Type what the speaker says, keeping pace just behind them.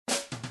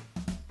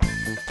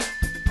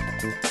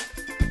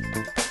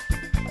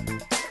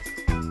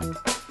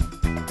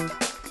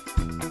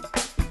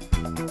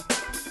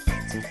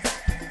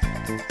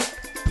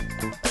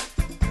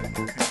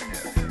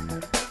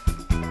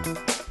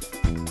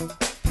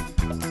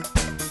Hello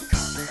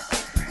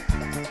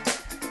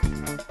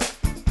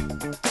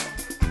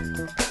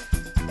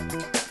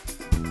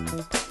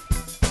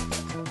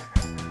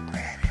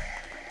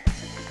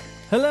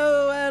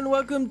and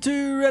welcome to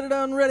Reddit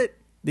on Reddit,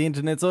 the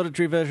internet's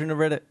auditory version of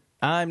Reddit.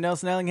 I'm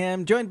Nelson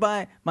Allingham, joined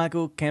by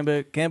Michael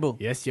Campbell.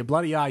 Yes, you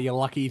bloody are, you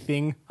lucky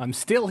thing. I'm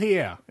still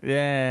here.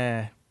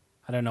 Yeah,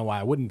 I don't know why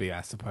I wouldn't be, I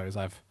suppose.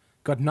 I've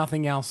got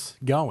nothing else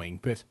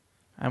going, but...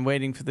 I'm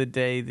waiting for the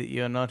day that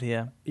you're not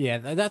here. Yeah,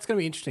 that's going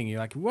to be interesting. You're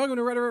like, welcome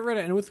to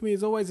Reddit, and with me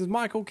as always is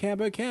Michael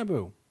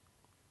Campbell.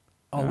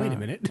 Oh, wait a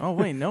minute. Oh,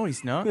 wait, no,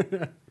 he's not.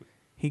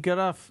 He got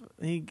off.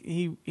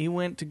 He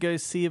went to go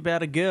see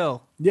about a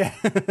girl. Yeah.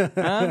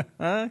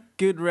 Huh?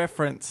 Good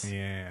reference.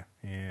 Yeah.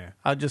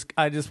 I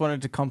just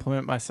wanted to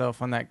compliment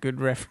myself on that good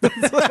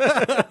reference.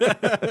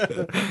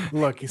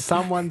 Look,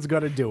 someone's got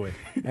to do it,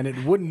 and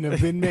it wouldn't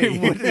have been me.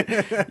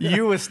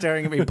 You were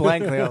staring at me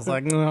blankly. I was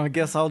like, I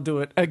guess I'll do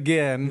it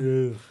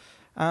again.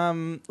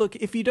 Look,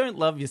 if you don't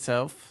love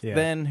yourself,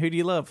 then who do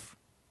you love?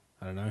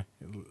 I don't know.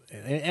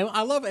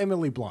 I love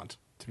Emily Blunt,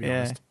 to be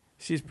honest.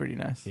 She's pretty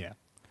nice. Yeah.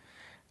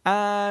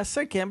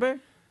 So, Cambo,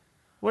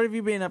 what have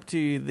you been up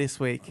to this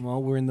week?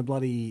 Well, we're in the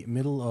bloody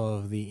middle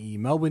of the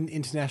Melbourne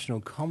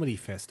International Comedy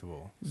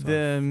Festival. So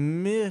The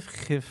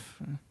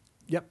MIFF.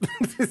 Yep.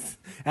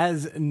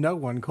 As no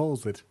one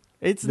calls it.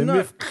 It's the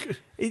not.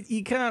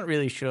 You can't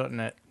really shorten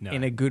it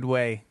in a good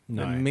way.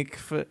 No. The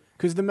MICF.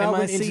 Because the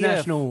Melbourne MICF.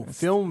 International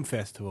Film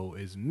Festival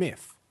is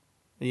MIF.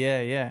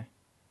 Yeah.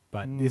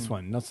 But this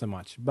one, not so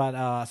much. But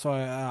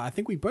I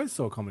think we both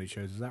saw comedy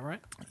shows. Is that right?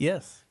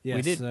 Yes,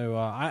 we did. So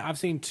I've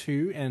seen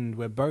two, and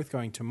we're both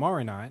going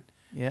tomorrow night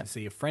Yeah. to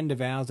see a friend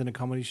of ours in a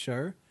comedy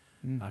show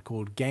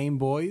called Game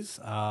Boys,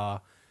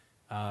 the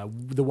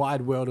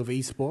wide world of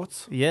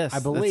esports. Yes, I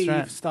believe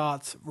that's right.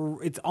 starts.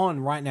 It's on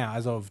right now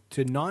as of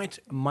tonight,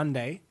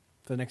 Monday,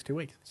 for the next 2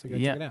 weeks. So go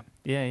check it out.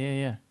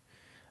 Yeah.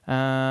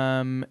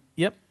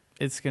 Yep,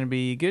 it's going to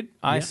be good.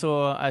 I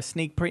saw a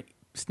sneak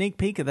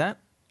peek of that.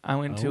 I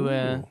went to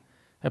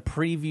a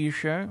preview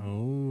show.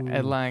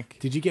 At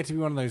Did you get to be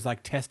one of those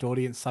like test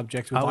audience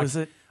subjects? With, was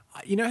it?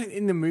 You know,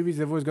 in the movies,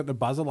 they've always got the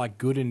buzzer like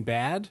good and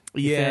bad.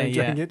 Yeah.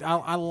 It.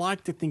 I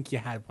like to think you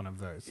had one of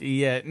those.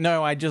 Yeah,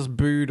 no, I just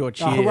booed or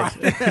cheered. Oh, right.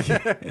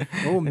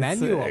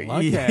 Manual.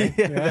 Okay.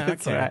 Yeah,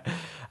 that's right.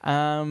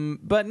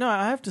 But no,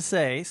 I have to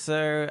say,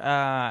 so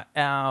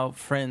our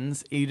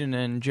friends, Eden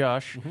and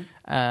Josh,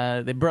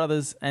 they're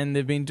brothers, and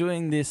they've been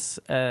doing this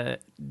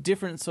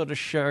different sort of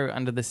show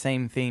under the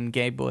same theme,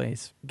 Game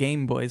Boys,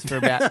 for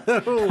about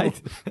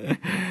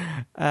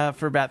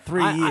for about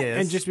 3 years.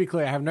 And just to be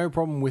clear, I have no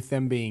problem with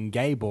them being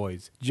gay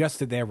boys, just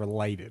that they're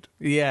related.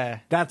 Yeah.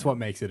 That's what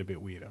makes it a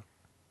bit weirder.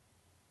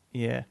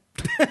 Yeah.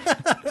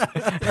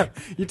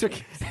 You took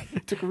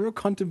a real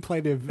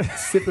contemplative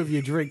sip of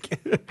your drink.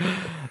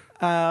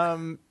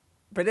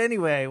 But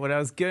anyway, what I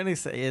was going to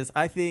say is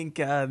I think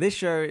this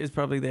show is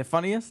probably their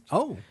funniest.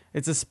 Oh.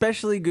 It's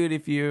especially good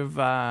if you've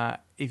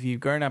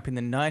grown up in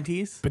the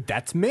 90s. But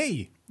that's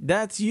me.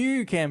 That's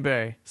you,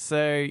 Cambo.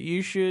 So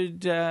you should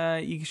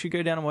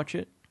go down and watch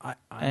it. I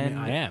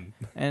am.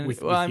 And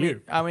with I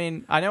you.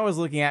 mean, I know I was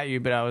looking at you,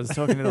 but I was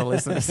talking to the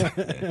listeners.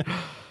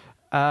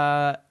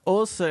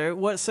 Also,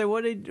 what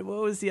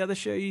was the other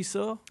show you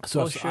saw?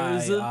 So What show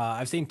is it?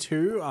 I've seen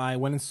two. I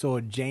went and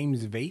saw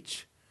James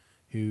Veitch,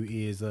 who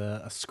is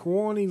a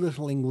scrawny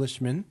little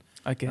Englishman.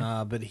 Okay.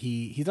 But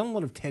he's done a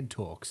lot of TED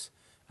Talks.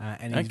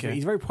 And Okay.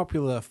 he's very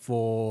popular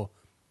for...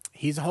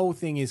 His whole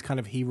thing is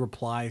kind of he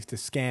replies to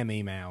scam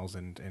emails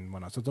and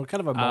whatnot. So it's kind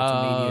of a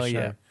multimedia show.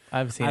 Yeah.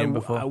 I've seen him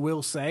before. I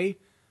will say,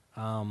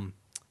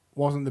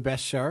 wasn't the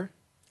best show.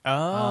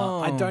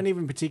 I I don't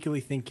even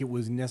particularly think it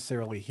was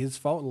necessarily his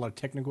fault. A lot of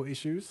technical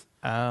issues.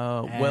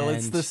 Oh, well,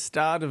 it's And- the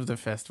start of the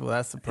festival.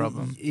 That's the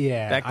problem.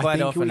 Yeah, That quite I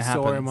think often we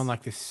saw him happens. on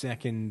like the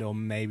second or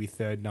maybe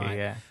third night.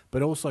 Yeah.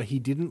 But also, he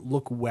didn't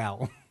look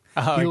well.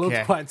 Oh, He looked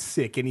okay. quite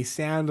sick, and he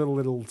sounded a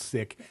little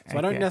sick. So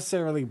I don't Okay.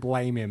 necessarily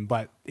blame him,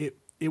 but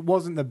it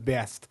wasn't the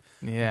best.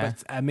 Yeah.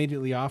 But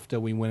immediately after,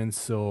 we went and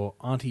saw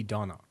Auntie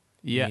Donna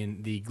Yeah.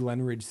 in the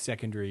Glenridge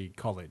Secondary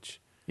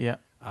College. Yeah.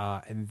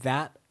 And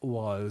that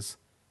was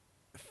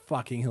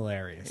fucking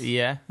hilarious.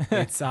 Yeah.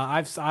 It's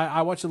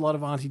I watched a lot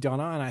of Auntie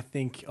Donna, and I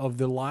think of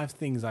the live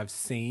things I've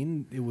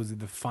seen, it was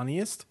the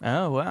funniest.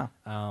 Oh, wow.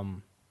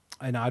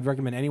 And I'd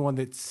recommend anyone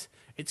it's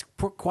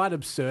quite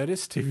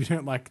absurdist. If you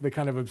don't like the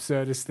kind of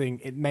absurdist thing,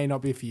 it may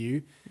not be for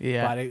you.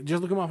 Yeah. But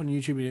just look them up on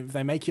YouTube, and if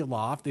they make you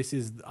laugh, this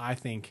is, I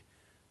think,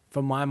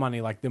 for my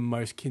money, like the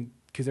most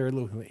because they're a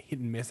little hit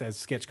and miss as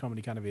sketch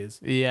comedy kind of is.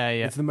 Yeah.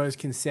 It's the most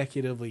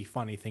consecutively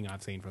funny thing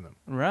I've seen from them.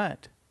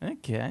 Right.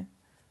 Okay.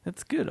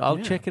 That's good. I'll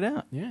Yeah. check it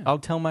out. Yeah. I'll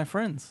tell my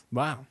friends.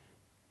 Wow.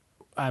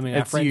 I mean,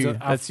 That's you.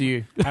 That's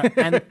you.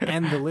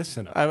 and the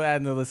listener.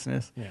 And the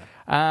listeners. Yeah.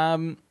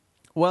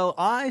 Well,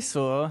 I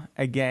saw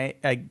a gay...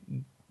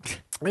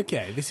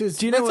 Okay, this is.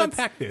 Do you know let's what's-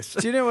 unpack this.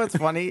 Do you know what's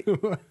funny?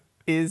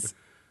 Is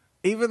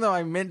even though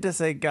I meant to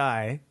say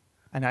guy,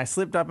 and I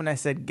slipped up and I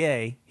said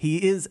gay.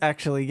 He is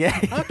actually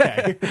gay.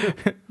 Okay.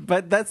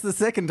 But that's the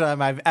second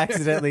time I've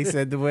accidentally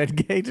said the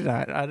word gay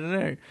tonight. I don't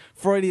know.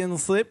 Freudian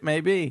slip,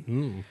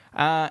 maybe.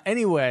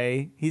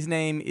 Anyway, his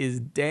name is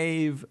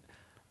Dave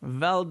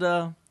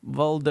Valdo,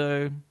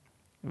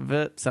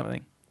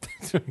 something.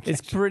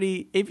 It's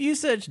pretty. If you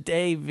search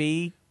Dave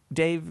V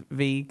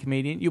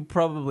comedian, you'll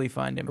probably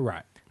find him.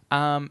 Right.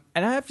 And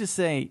I have to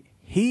say,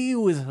 he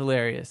was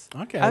hilarious.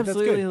 Okay, that's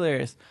absolutely good.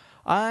 hilarious.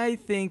 I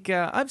think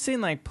I've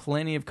seen like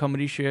plenty of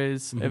comedy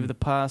shows over the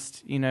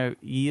past,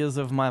 years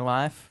of my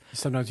life.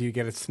 Sometimes you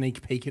get a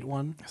sneak peek at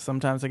one.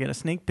 Sometimes I get a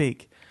sneak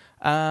peek.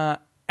 And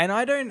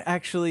I don't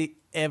actually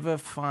ever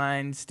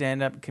find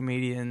stand-up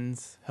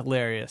comedians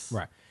hilarious.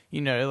 Right.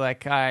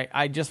 Like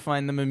I just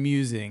find them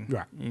amusing.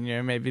 Right.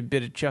 Maybe a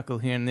bit of chuckle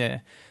here and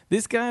there.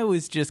 This guy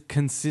was just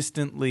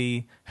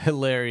consistently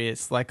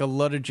hilarious. Like a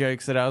lot of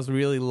jokes that I was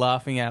really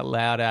laughing out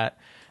loud at.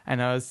 And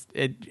I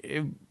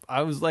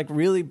was like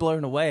really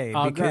blown away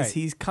because great.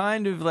 he's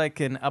kind of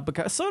like an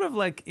uppercut, sort of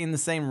like in the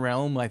same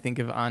realm, I think,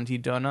 of Auntie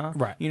Donna.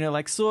 Right.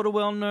 Like sort of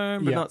well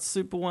known, but Yeah. not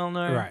super well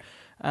known. Right.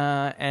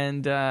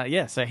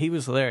 So he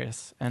was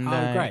hilarious. And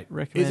Great.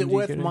 recommend Is it you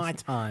worth go to my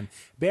his- time?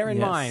 Bear in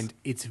Yes. mind,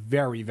 it's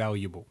very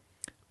valuable.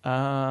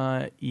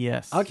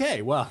 Yes.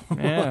 Okay, well.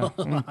 Yeah,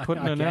 I'm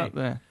putting it Okay. out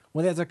there.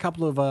 Well, there's a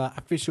couple of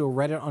official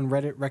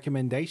Reddit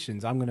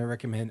recommendations. I'm going to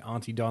recommend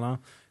Auntie Donna,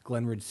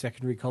 Glenridge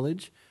Secondary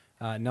College.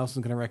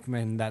 Nelson's going to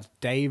recommend that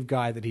Dave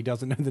guy that he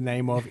doesn't know the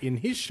name of in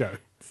his show.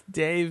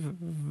 Dave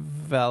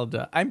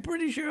Valda. I'm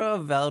pretty sure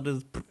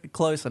Valda's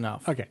close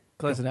enough. Okay.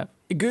 Close enough.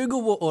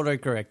 Google will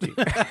autocorrect you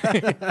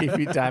if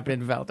you type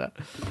in Valda.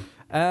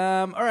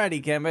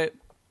 Alrighty, Cambo.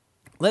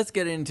 Let's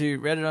get into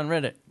Reddit on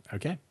Reddit.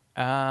 Okay.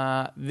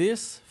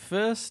 This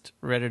first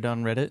Reddit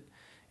on Reddit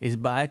is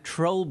by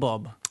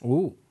Trollbob.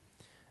 Ooh.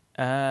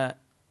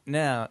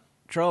 Now,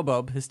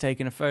 Trollbob has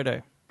taken a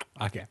photo.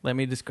 Okay. Let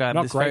me describe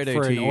Not this great photo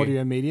for to an you.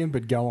 audio medium,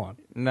 but go on.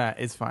 No,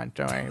 it's fine.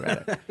 Don't worry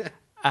about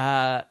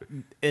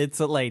it. It's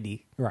a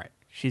lady. Right.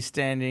 She's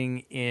standing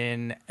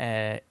in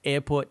an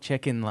airport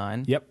check-in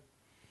line. Yep.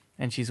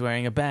 And she's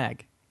wearing a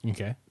bag.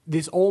 Okay.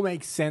 This all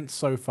makes sense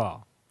so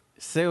far.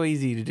 So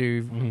easy to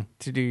do Mm-hmm.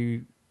 to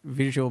do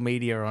visual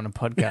media on a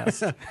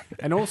podcast.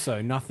 And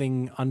also,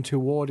 nothing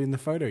untoward in the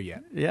photo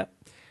yet. Yep.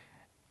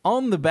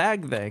 On the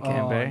bag there,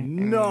 Cambo.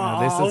 no.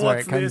 This is where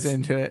What's it comes this?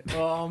 into it.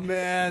 Oh,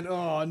 man.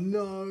 Oh,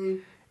 no.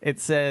 It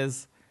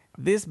says,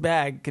 this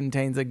bag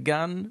contains a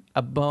gun,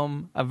 a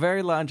bomb, a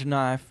very large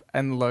knife,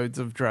 and loads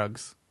of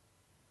drugs.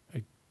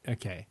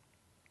 Okay.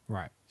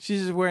 Right.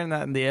 She's just wearing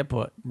that in the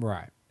airport.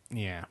 Right.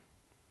 Yeah.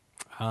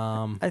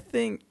 I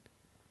think...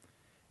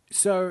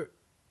 So,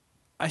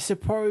 I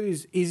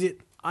suppose, is it...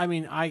 I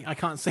mean, I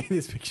can't see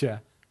this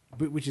picture,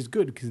 but, which is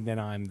good because then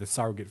I'm the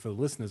surrogate for the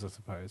listeners, I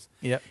suppose.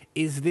 Yep.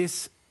 Is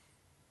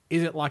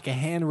it like a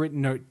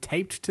handwritten note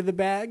taped to the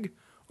bag,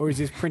 or is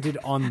this printed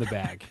on the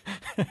bag?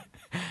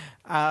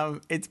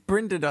 It's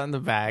printed on the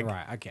bag.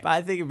 Right, okay. But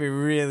I think it'd be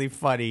really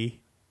funny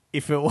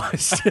if it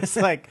was just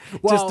like,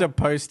 Well, just a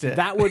post-it.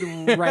 That would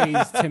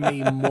raise to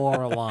me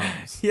more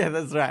alarms. Yeah,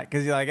 that's right.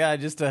 Because you're like,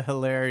 just a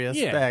hilarious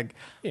Yeah. bag.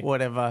 Yeah.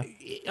 Whatever.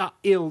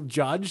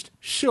 Ill-judged,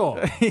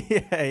 sure.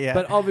 yeah.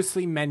 But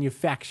obviously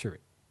manufactured.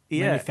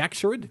 Yeah.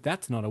 Manufactured?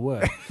 That's not a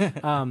word.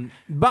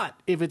 But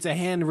if it's a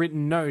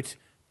handwritten note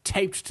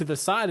taped to the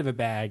side of a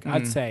bag,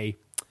 I'd say,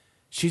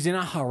 she's in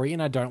a hurry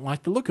and I don't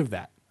like the look of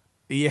that.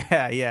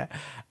 Yeah.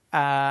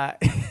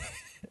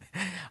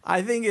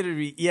 I think it'd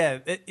be,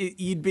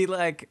 you'd be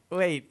like,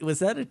 wait, was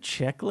that a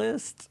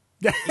checklist?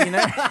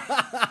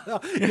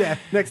 Yeah,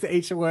 next to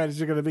each word is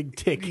just got a big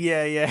tick.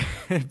 Yeah.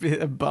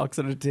 A box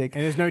and a tick.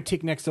 And there's no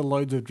tick next to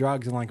loads of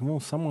drugs. And like, well,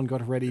 someone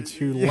got ready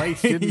too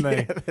late, didn't they?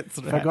 Yeah, that's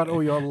right. Forgot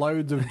all your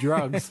loads of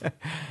drugs.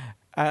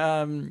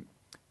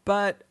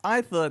 But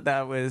I thought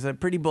that was a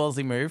pretty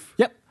ballsy move.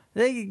 Yep.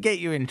 They could get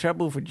you in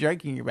trouble for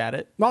joking about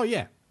it. Well,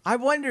 yeah. I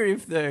wonder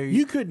if though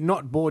You could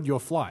not board your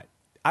flight.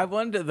 I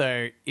wonder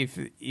though if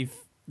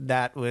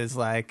that was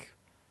like,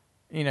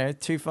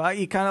 too far.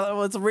 You kind of like,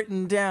 well, it's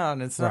written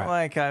down. It's not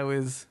Right. like I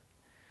was.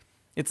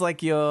 It's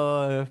like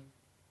you're.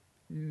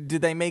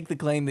 Did they make the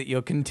claim that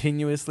you're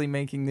continuously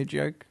making the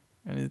joke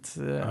and it's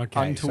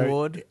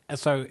untoward?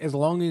 So as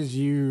long as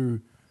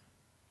you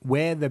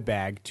wear the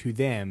bag to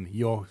them,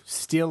 you're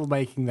still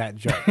making that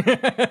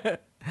joke.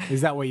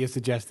 Is that what you're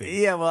suggesting?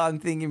 Yeah, well, I'm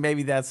thinking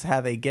maybe that's how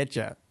they get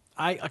you.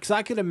 Because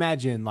I could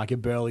imagine like a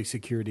burly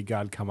security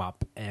guard come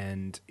up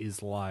and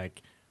is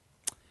like,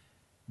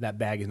 that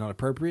bag is not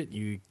appropriate.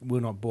 You will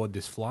not board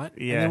this flight.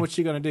 Yeah. And then what's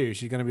she going to do?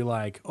 She's going to be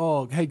like,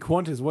 oh, hey,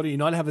 Qantas, what do you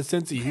not have a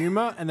sense of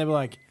humor? And they'll be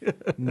like,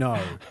 no,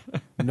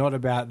 not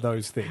about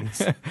those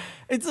things.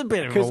 It's a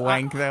bit of a 'Cause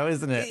wank, though,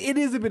 isn't it? It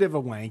is a bit of a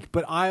wank,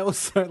 but I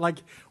also like,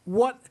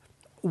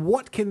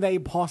 what can they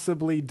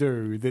possibly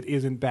do that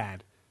isn't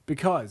bad?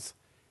 Because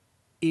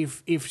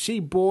if she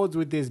boards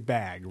with this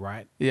bag,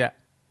 right, Yeah.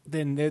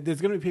 then there's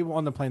going to be people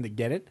on the plane that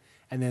get it,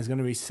 and there's going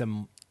to be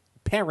some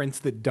parents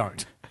that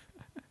don't.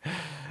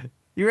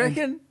 You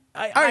reckon?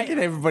 I reckon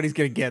everybody's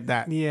going to get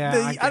that.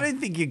 Yeah, I don't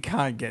think you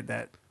can't get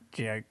that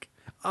joke.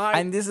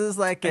 And this is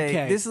like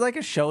Okay.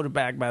 a shoulder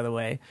bag, by the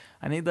way.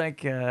 I need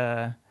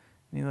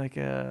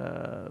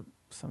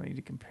somebody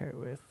to compare it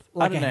with.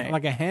 Like I don't know.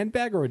 like a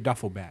handbag or a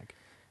duffel bag?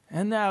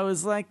 And no, it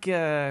was like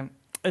it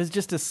was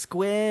just a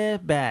square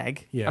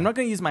bag. Yeah. I'm not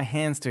going to use my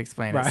hands to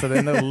explain Right. it, so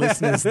then the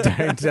listeners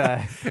don't.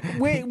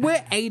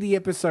 We're 80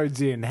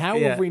 episodes in. How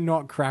Yeah. have we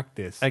not cracked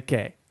this?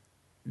 Okay,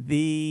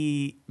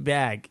 the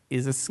bag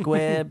is a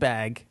square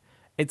bag.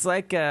 It's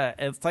like a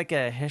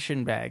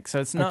Hessian bag,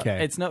 so it's not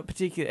Okay. it's not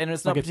particular, and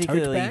it's Like not a tote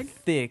particularly bag?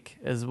 thick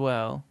as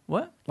well.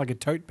 What? Like a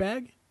tote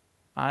bag?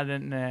 I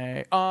don't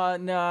know. Oh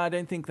no, I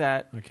don't think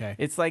that. Okay.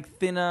 It's like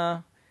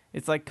thinner.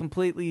 It's like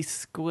completely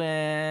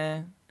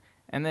square,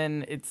 and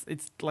then it's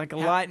like a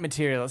light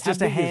material. It's how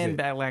just a big is it?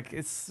 handbag. Like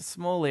it's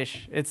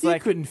smallish. It's You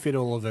like couldn't fit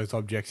all of those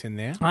objects in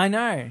there. I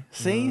know.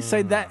 See,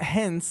 so that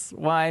hence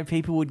why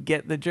people would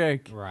get the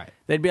joke. Right.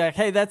 They'd be like,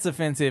 "Hey, that's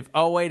offensive."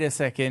 Oh, wait a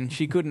second.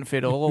 She couldn't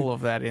fit all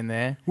of that in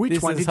there. Which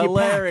this one is did you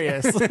pack?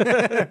 hilarious.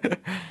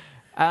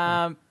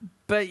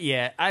 But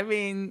yeah, I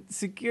mean,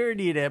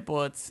 security at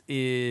airports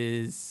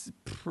is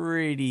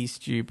pretty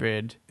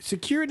stupid.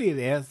 Security at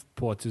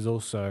airports is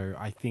also,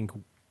 I think,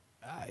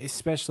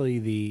 especially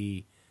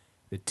the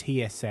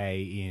TSA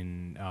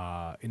in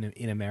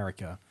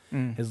America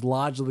has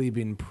largely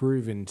been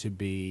proven to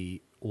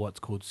be what's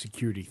called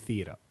security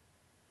theater.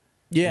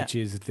 Yeah. Which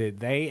is that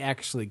they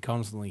actually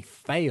constantly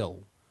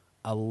fail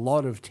a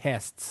lot of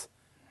tests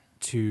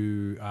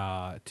to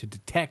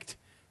detect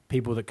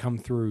people that come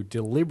through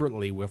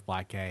deliberately with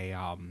like a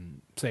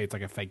say it's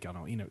like a fake gun,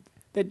 or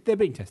they're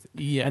being tested.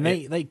 Yeah, and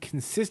yeah. they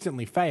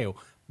consistently fail,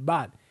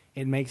 but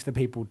it makes the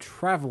people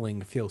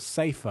traveling feel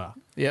safer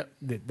Yep.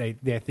 that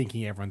they're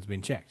thinking everyone's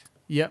been checked.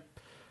 Yep.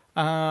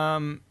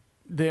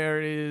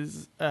 There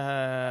is,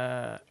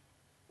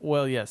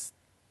 well, yes,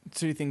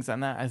 two things on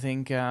that. I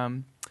think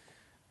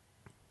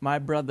my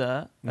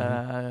brother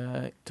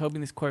told me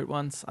this quote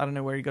once. I don't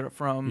know where he got it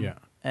from. Yeah.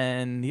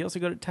 And he also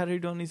got it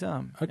tattooed on his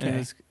arm. Okay.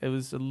 And it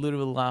was a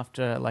little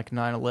after like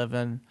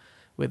 9/11,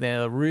 where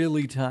they're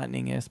really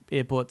tightening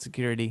airport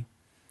security.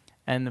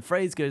 And the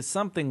phrase goes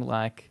something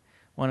like,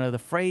 "One of the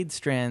frayed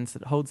strands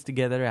that holds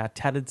together our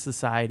tattered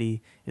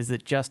society is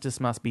that justice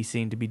must be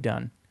seen to be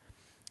done."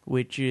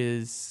 Which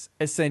is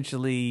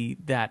essentially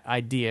that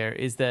idea,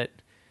 is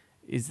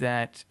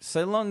that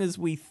so long as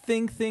we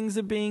think things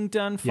are being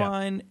done Yeah.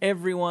 fine,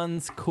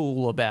 everyone's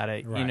cool about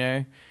it, you Right.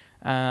 know?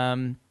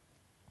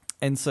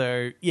 And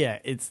so, yeah,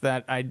 it's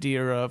that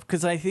idea of,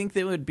 because I think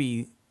there would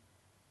be,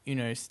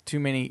 too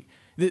many,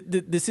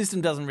 the system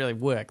doesn't really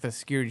work. The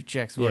security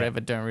checks, Yeah. whatever,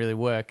 don't really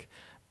work.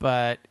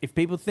 But if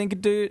people think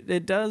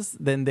it does,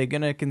 then they're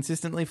going to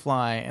consistently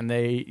fly, and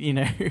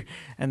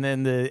and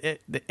then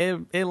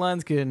the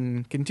airlines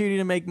can continue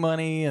to make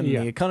money, and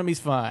Yeah. the economy's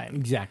fine.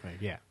 Exactly.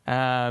 Yeah.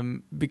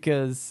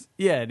 Because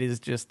it is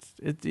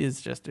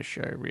just a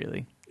show,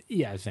 really.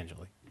 Yeah.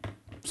 Essentially.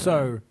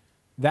 So,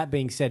 that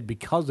being said,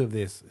 because of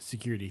this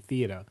security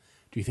theater,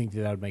 do you think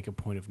that would make a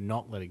point of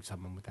not letting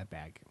someone with that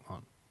bag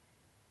on?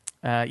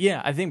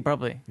 Yeah, I think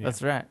probably Yeah.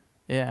 that's right.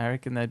 Yeah, I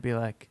reckon they'd be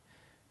like,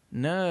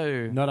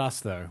 no, Not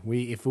us though.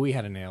 If we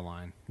had an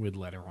airline, we'd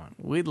let her on.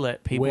 we'd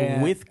let people Where-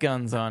 with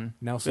guns on.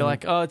 Nelson- Be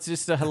like, oh, it's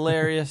just a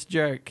hilarious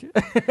joke.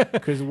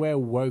 Because we're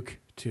woke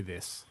to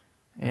this.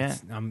 Yeah.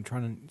 I'm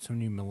trying some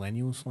new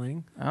millennial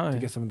slang Oh, to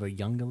get some of the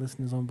younger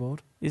listeners on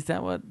board. is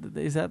that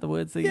the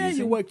words they're Yeah, using?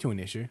 you're woke to an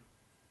issue.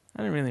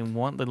 I don't really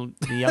want the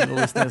younger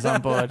listeners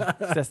on board.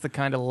 If that's the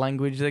kind of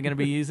language they're going to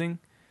be using.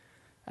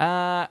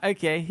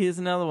 Okay, here's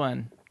another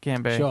one,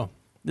 Cambo. Sure.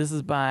 This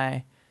is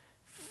by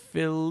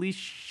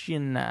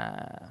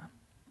Feliciana.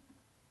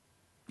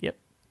 Yep.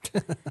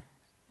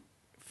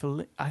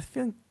 I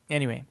feel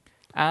anyway.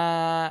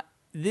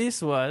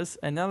 This was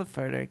another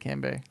photo,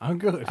 Cambo. I'm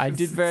good. I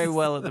did very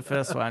well at the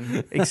first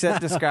one, except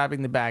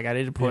describing the bag. I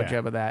did a poor Yeah.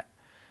 job of that.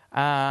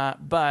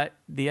 But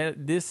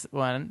this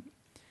one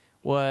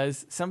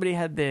was somebody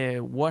had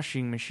their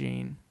washing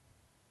machine.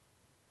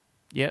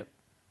 Yep.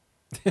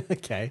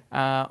 Okay.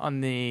 On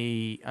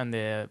the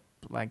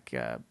like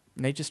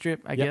nature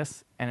strip, I Yep.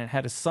 guess, and it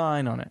had a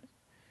sign on it,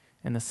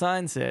 and the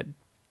sign said,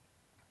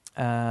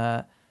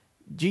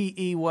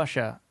 "GE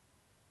washer,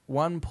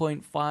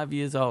 1.5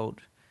 years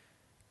old,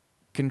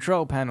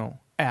 control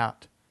panel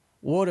out,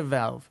 water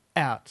valve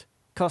out,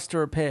 cost to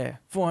repair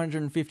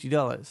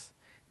 $450,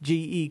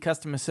 GE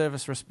customer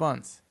service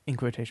response in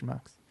quotation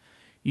marks.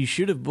 You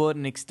should have bought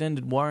an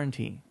extended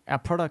warranty. Our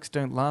products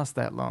don't last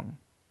that long."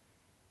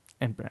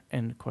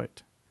 End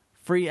quote.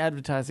 Free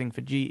advertising for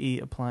GE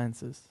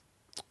appliances.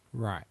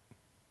 Right.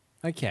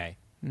 Okay.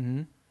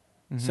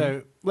 Mm-hmm.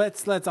 So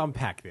let's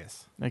unpack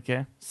this.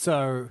 Okay.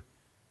 So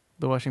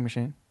The washing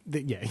machine.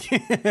 yeah,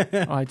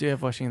 Oh, I do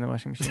have washing in the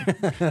washing machine.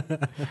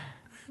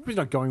 it's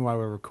not going while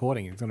we're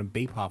recording. It's going to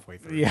beep halfway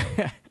through.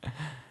 Yeah.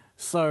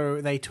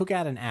 So they took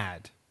out an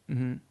ad.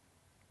 Mm-hmm.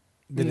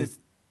 That is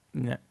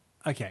No.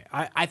 okay.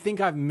 I think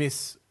I've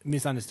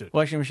misunderstood.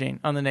 Washing machine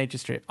on the nature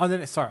strip. On the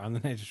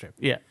nature strip.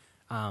 Yeah.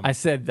 Um, I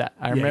said that.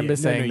 I remember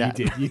saying no,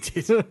 that. You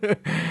did.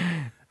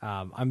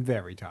 I'm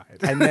very tired.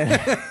 And then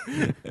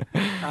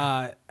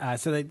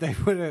So they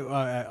put it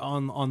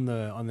on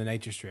the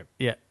nature strip,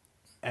 yeah,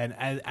 and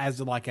as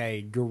like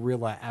a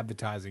guerrilla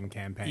advertising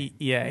campaign.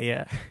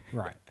 yeah.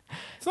 Right.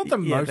 It's not the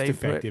Yeah, most they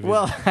effective.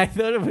 well, I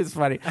thought it was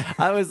funny.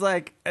 I was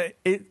like,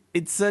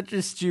 it's such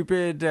a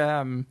stupid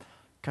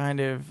kind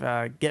of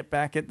get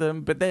back at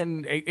them. But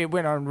then it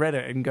went on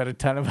Reddit and got a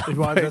ton of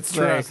Well, upvotes, that's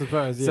true, I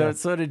suppose. Yeah. So it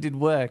sort of did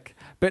work.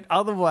 But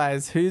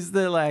otherwise, who's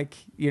the I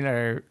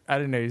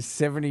don't know,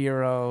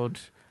 70-year-old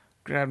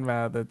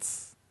grandma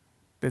that's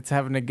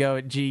having a go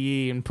at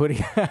GE and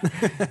putting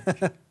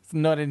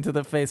not into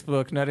the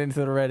Facebook, not into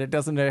the Reddit,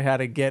 doesn't know how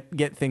to get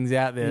things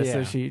out there. Yeah.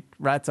 So she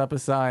writes up a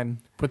sign.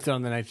 Puts it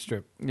on the nature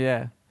strip.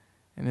 Yeah.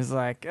 And it's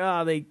like,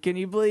 can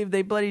you believe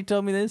they bloody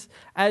told me this?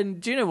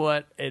 And do you know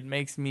what it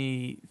makes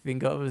me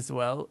think of as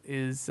well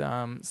is,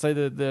 so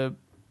the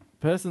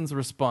person's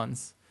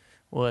response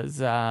was,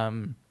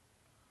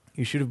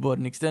 you should have bought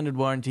an extended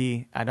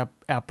warranty and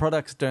our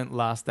products don't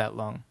last that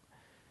long.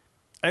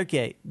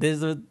 Okay,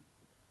 there's a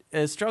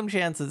strong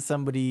chance that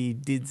somebody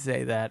did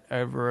say that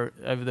over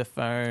the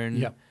phone.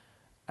 Yep.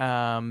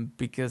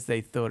 Because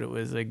they thought it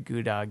was a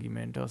good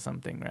argument or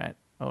something, right?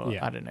 Or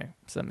Yeah. I don't know,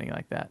 something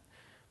like that.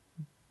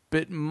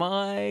 But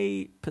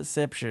my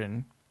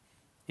perception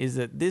is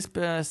that this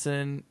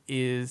person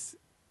is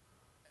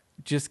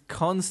just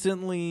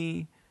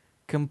constantly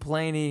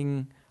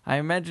complaining. I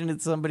imagine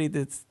it's somebody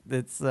that's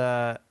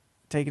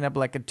taken up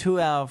like a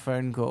 2-hour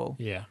phone call.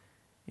 Yeah.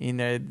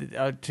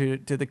 To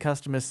the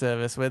customer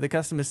service, where the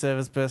customer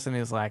service person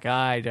is like,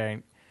 I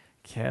don't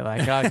care,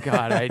 like, oh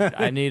God,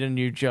 I need a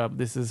new job.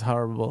 This is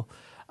horrible,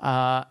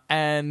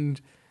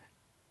 and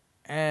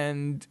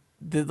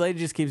the lady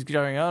just keeps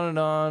going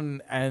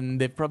on,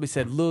 and they've probably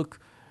said, look,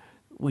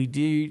 we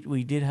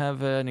did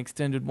have an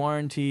extended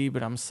warranty,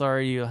 but I'm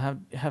sorry, you'll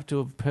have to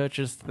have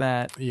purchased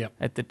that Yep.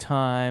 at the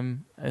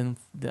time, and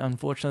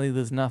unfortunately,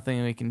 there's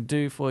nothing we can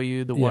do for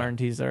you. The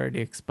warranty's already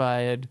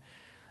expired.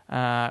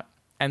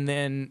 And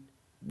then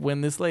when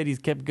this lady's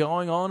kept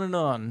going on and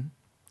on,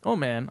 oh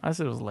man, I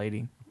said it was a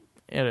lady,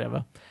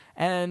 whatever.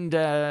 And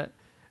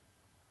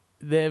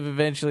they've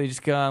eventually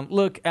just gone,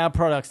 look, our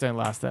products don't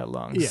last that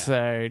long. Yeah.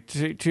 So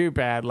too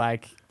bad.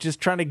 Like, just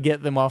trying to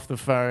get them off the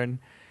phone.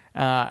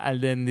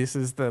 And then this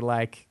is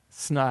the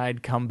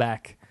snide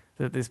comeback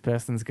that this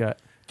person's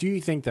got. Do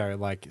you think though,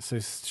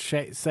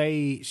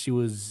 say she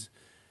was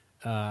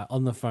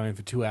on the phone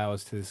for 2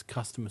 hours to this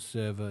customer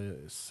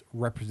service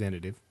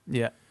representative,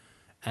 Yeah.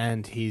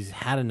 and he's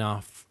had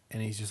enough, and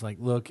he's just like,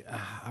 look,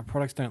 our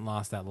products don't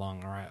last that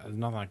long, all right? There's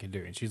nothing I can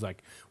do. And she's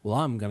like, well,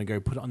 I'm going to go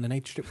put it on the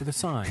nature strip with a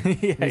sign. And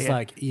he's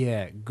like,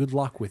 yeah, good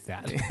luck with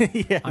that.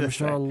 Yeah, I'm that's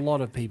sure right. a lot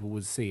of people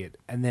would see it.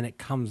 And then it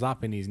comes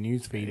up in his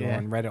newsfeed or Yeah.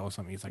 on Reddit or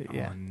something. He's like,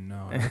 Yeah. oh,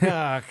 no.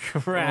 Oh,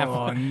 crap.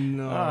 Oh,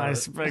 no. Oh, I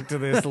spoke to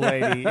this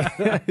lady.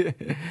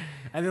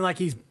 And then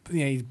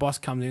his boss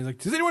comes in. He's like,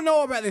 does anyone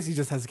know about this? He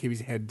just has to keep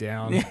his head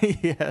down.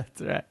 Yeah,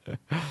 that's right.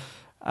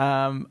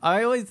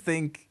 I always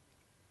think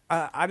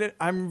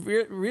I'm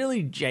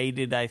really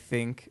jaded. I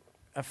think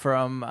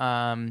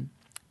from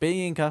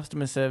being in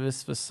customer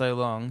service for so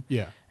long,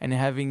 Yeah. and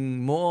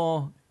having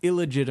more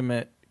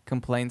illegitimate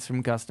complaints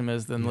from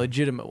customers than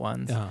legitimate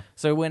ones. Uh-huh.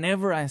 So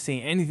whenever I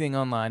see anything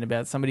online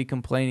about somebody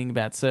complaining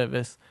about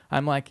service,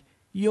 I'm like,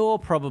 you're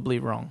probably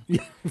wrong.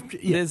 Yeah.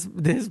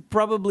 There's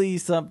probably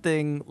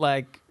something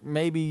like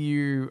maybe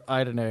you,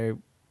 I don't know,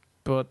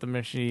 bought the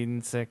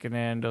machine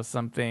secondhand or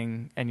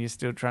something, and you're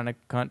still trying to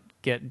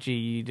get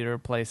GE to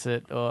replace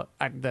it, or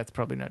that's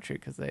probably not true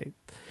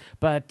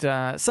but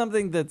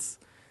something that's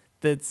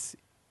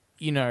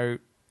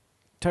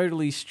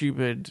totally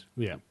stupid.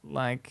 Yeah.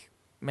 Like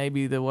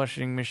maybe the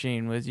washing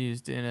machine was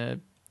used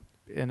in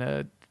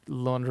a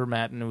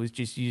laundromat and it was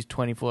just used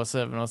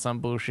 24/7 or some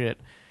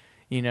bullshit.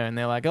 And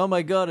they're like, oh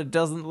my God, it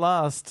doesn't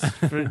last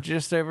for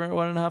just over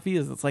 1.5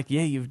 years. It's like,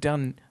 yeah, you've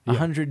done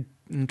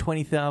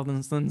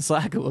 120,000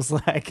 cycles.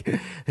 Like,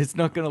 it's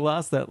not going to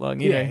last that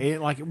long. You know?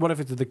 What if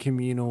it's the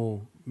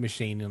communal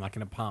machine in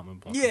an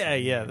apartment block?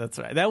 Yeah, that's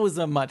right. That was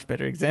a much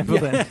better example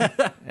than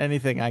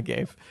anything I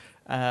gave.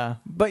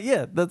 But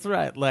yeah, that's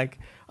right. Like,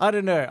 I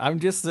don't know. I'm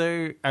just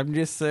so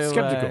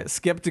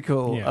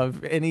skeptical Yeah.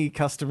 of any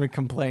customer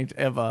complaint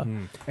ever.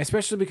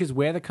 Especially because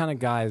we're the kind of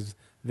guys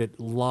that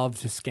love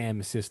to scam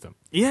the system.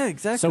 Yeah,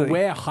 exactly. So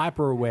we're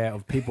hyper aware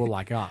of people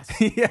like us.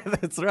 Yeah,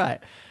 that's right.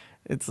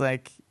 It's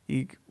like,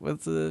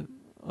 what's the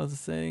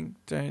saying?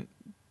 Don't.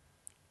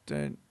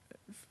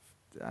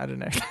 I don't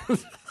know.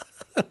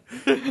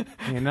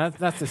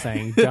 That's the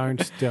saying.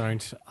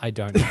 Don't. I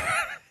don't.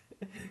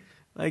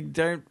 Like,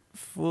 don't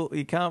fool.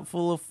 You can't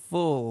fool a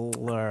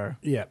fooler.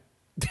 Yeah.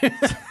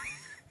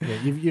 Yeah,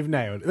 you've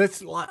nailed it.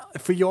 Let's,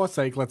 for your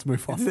sake, let's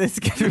move on. It's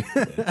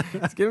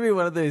gonna be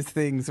one of those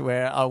things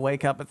where I'll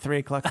wake up at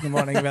 3:00 in the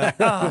morning and be like,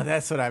 "Oh,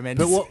 that's what I meant."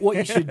 But what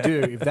you should do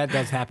if that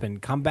does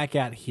happen, come back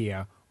out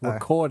here,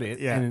 record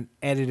it, and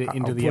edit it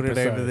into I'll the put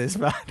episode. it over this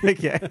part.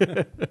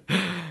 Okay.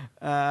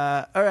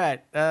 All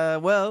right.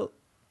 Well,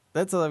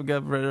 that's all I've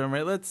got for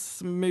it.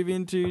 Let's move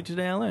into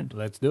Today I Learned.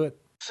 Let's do it.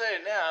 So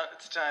now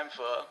it's time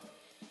for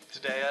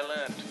Today I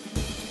learned.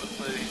 Let's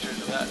play the intro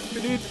to that.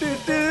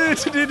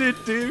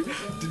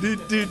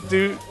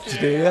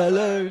 Today I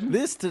learned.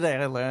 This Today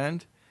I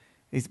Learned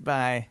is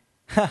by,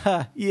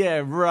 haha,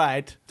 yeah,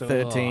 right,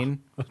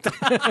 13.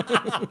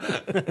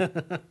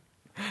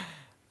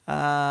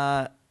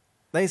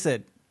 They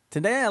said,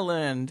 today I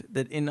learned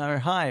that in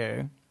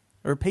Ohio,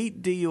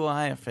 repeat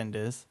DUI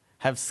offenders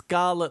have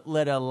scarlet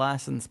letter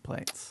license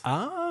plates.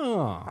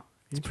 Ah,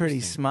 It's pretty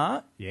interesting.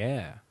 smart.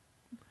 Yeah,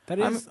 that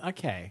is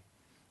okay.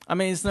 I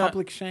mean, it's not.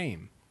 Public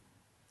shame.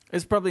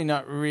 It's probably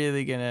not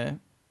really gonna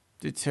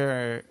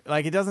deter.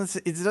 Like, it doesn't.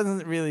 It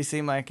doesn't really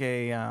seem like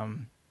a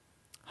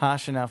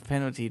harsh enough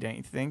penalty, don't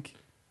you think?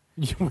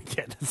 Yeah,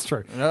 that's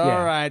true.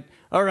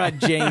 All right,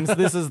 James.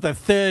 This is the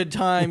third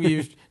time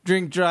you've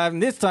drink drive,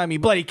 and this time you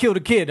bloody killed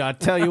a kid. I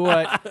tell you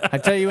what,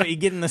 you're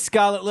getting the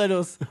scarlet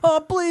letters.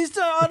 Oh, please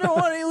don't! I don't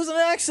want it. It was an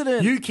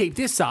accident. You keep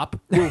this up,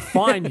 we'll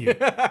fine you.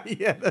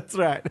 Yeah, that's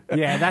right.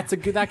 Yeah, that's a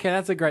good. Okay,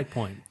 that's a great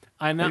point.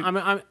 I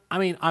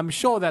mean, I'm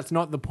sure that's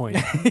not the point,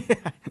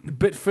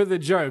 but for the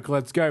joke,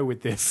 let's go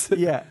with this.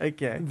 Yeah.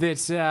 Okay.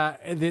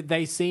 That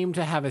they seem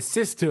to have a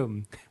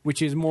system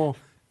which is more.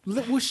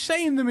 We'll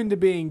shame them into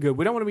being good.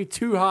 We don't want to be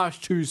too harsh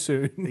too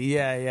soon.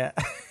 Yeah.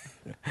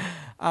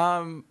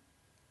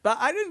 But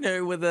I don't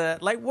know whether,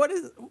 like, what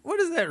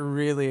does that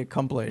really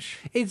accomplish?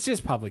 It's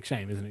just public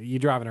shame, isn't it? You're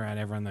driving around,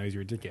 everyone knows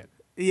you're a dickhead.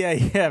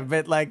 Yeah,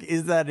 but like,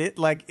 is that it?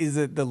 Like, is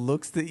it the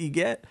looks that you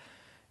get?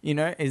 You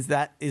know, is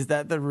that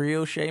the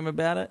real shame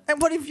about it?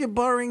 And what if you're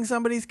borrowing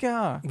somebody's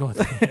car? Well,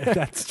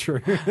 that's true.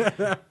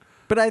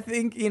 But I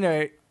think, you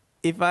know,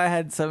 if I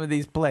had some of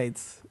these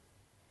plates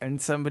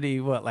and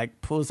somebody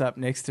pulls up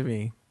next to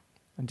me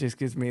and just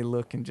gives me a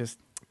look and just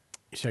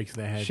Shakes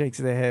their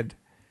head,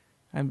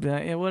 I'd be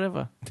like, yeah,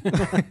 whatever.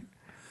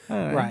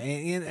 Right,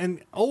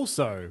 and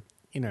also,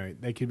 you know,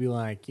 they could be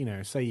like, you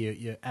know, say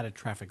you're at a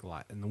traffic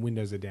light and the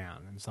windows are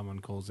down and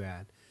someone calls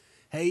out,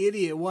 "Hey,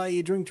 idiot, why are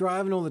you drink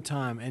driving all the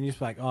time?" And you're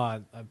just like, "Oh,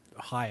 I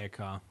hire a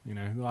car." You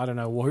know, I don't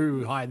know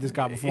who hired this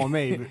car before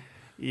me. But,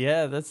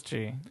 Yeah, that's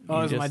true.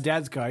 oh, it's my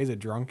dad's car. He's a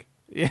drunk.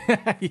 Yeah,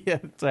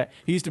 that's right.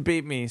 He used to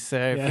beat me,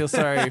 so feel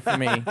sorry for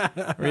me,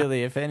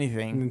 really, if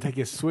anything. And then take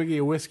a swiggy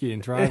of whiskey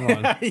and drive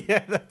on.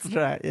 Yeah, that's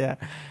right. Yeah.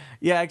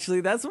 Yeah,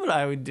 actually, that's what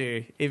I would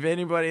do. If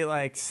anybody,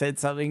 said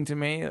something to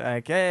me,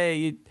 like, hey,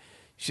 you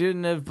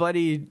shouldn't have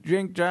bloody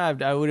drink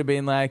drived, I would have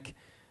been like,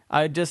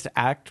 I'd just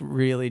act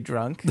really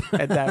drunk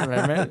at that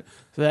moment.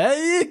 So,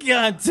 hey, you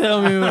can't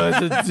tell me what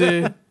to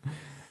do.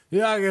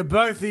 Yeah,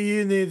 both of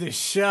you need to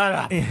shut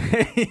up.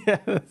 Yeah,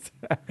 that's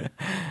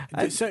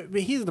right.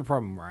 But here's the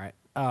problem, right?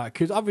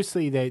 Because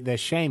obviously they're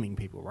shaming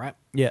people, right?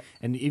 Yeah.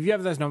 And if you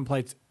have those number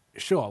plates,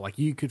 sure, like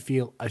you could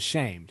feel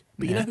ashamed.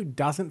 But you know who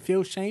doesn't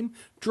feel shame?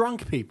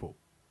 Drunk people.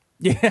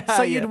 Yeah.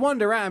 So you'd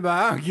wander around and be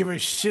like, I don't give a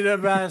shit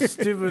about a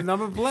stupid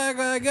number plate.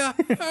 I go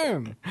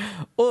home.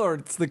 Or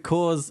it's the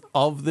cause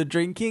of the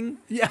drinking.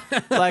 Yeah.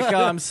 Like,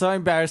 oh, I'm so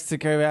embarrassed to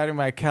go out in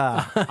my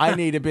car. I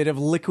need a bit of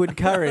liquid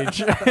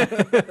courage.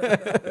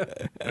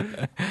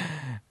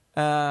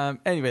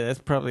 Anyway, that's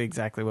probably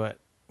exactly what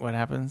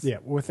happens. Yeah,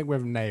 well, I think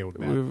we've nailed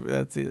that.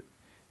 That's it.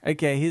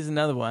 Okay, here's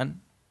another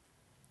one.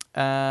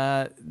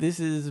 This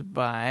is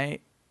by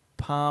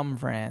Palm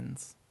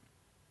Friends.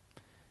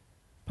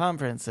 Palm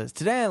Friends says,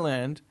 today I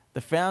learned the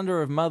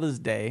founder of Mother's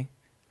Day,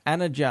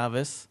 Anna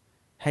Jarvis,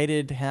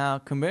 hated how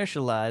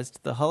commercialized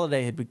the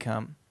holiday had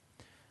become.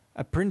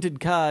 A printed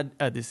card,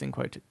 this in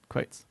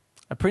quotes.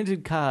 A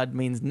printed card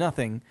means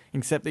nothing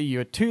except that you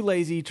are too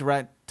lazy to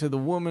write to the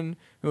woman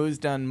who has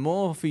done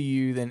more for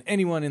you than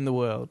anyone in the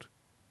world.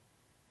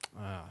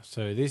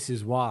 So this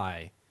is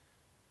why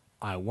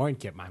I won't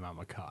get my mum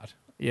a card.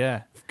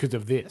 Yeah. Because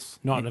of this,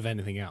 not of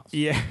anything else.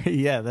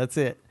 Yeah, that's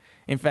it.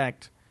 In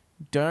fact,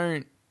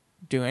 don't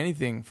do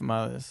anything for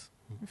mothers.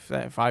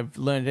 If I've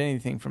learned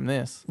anything from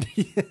this.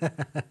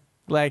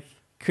 Like,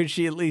 could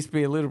she at least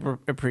be a little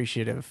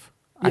appreciative?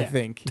 I Yeah.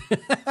 think.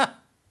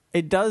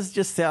 It does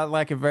just sound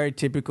like a very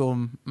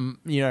typical,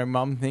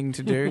 mum thing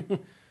to do.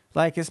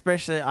 Like,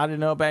 especially, I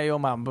don't know about your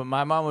mum, but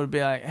my mum would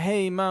be like,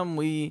 hey, mum,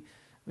 we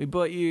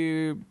bought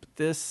you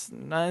this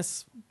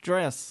nice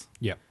dress.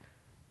 Yeah.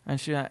 And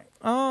she's like,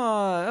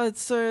 oh,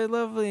 it's so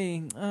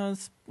lovely.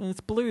 It's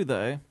blue,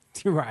 though.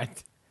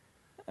 Right.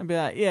 I'd be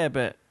like, yeah,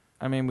 but,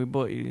 I mean, we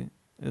bought you.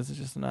 This is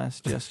just a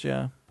nice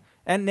gesture.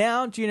 And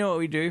now, do you know what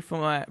we do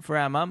for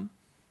our mum?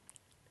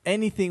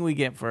 Anything we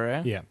get for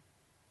her Yeah.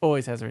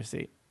 always has a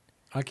receipt.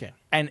 Okay.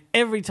 And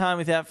every time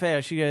without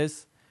fail, she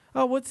goes,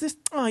 oh, what's this?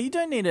 Oh, you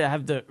don't need to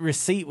have the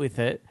receipt with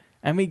it.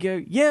 And we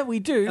go, yeah, we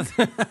do.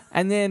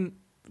 And then,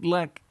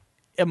 like,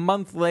 a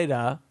month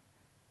later,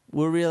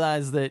 we'll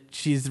realize that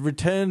she's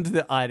returned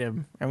the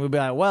item. And we'll be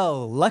like,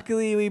 well,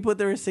 luckily we put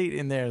the receipt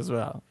in there as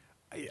well.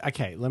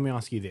 Okay, let me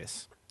ask you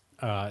this.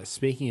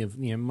 Speaking of,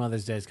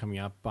 Mother's Day is coming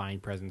up,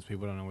 buying presents,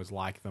 people don't always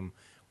like them.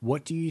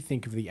 What do you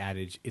think of the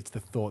adage, it's the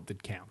thought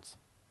that counts?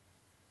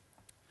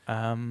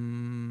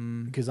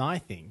 Because I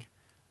think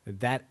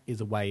that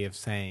is a way of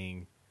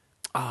saying,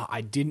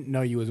 I didn't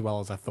know you as well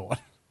as I thought.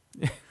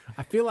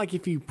 I feel like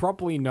if you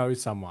properly know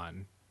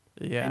someone,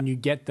 Yeah. and you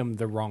get them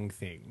the wrong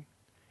thing.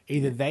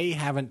 Either they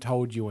haven't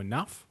told you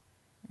enough,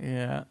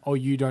 Yeah. or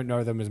you don't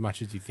know them as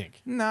much as you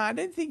think. No, I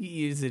don't think you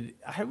use it.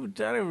 I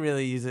don't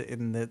really use it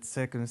in that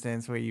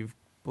circumstance where you've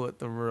bought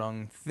the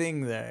wrong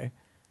thing, though.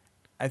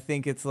 I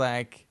think it's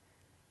like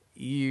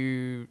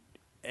you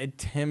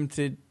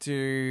attempted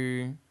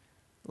to,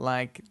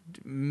 like,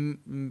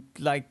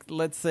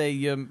 let's say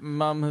your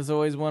mum has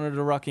always wanted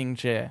a rocking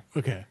chair,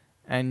 Okay.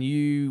 and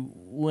you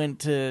went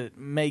to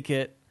make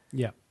it,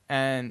 Yeah.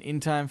 and in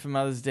time for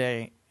Mother's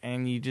Day,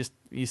 and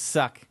you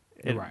suck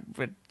at, Right.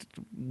 at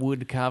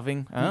wood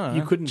carving. I don't know,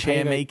 You couldn't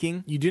chair pay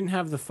making. You didn't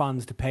have the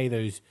funds to pay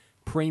those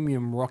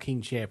premium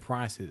rocking chair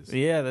prices.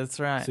 Yeah, that's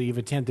right. So you've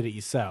attempted it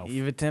yourself.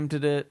 You've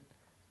attempted it,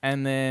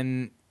 and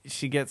then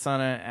she gets on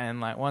it, and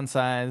like one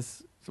side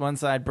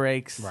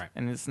breaks, Right.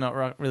 and it's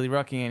not really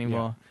rocking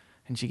anymore.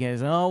 And she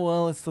goes, "Oh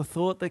well, it's the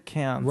thought that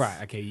counts,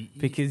 Right. Okay.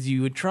 Because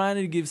you were trying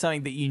to give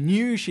something that you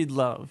knew she'd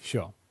love,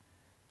 Sure.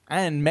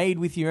 and made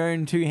with your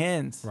own two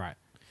hands. Right.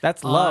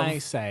 That's love." I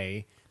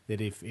say that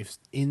if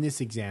in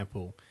this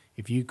example,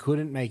 if you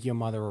couldn't make your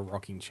mother a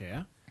rocking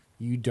chair,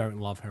 you don't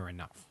love her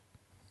enough.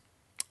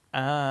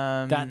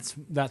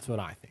 That's what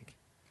I think.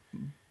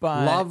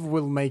 but, Love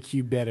will make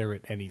you better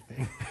at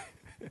anything.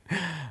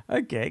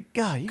 Okay,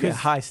 God, you got 'Cause-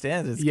 high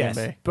standards, Yes,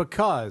 Gambo.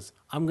 because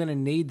I'm going to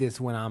need this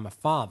when I'm a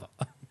father.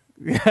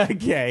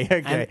 Okay.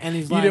 And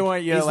he's you like, don't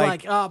want your he's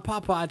like, oh,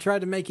 Papa, I tried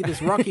to make you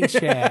this rocking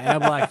chair.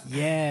 And I'm like,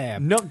 yeah.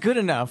 not good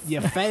enough.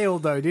 You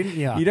failed though, didn't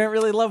you? You don't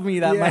really love me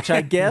that Yeah. much,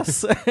 I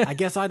guess. I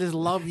guess I just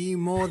love you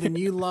more than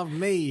you love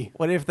me.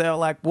 What if they're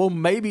like, well,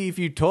 maybe if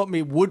you taught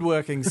me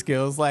woodworking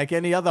skills like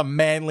any other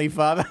manly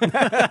father.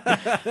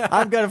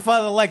 I've got a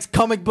father that likes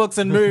comic books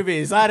and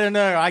movies. I don't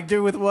know. I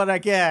do with what I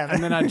can.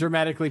 And then I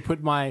dramatically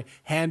put my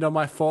hand on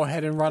my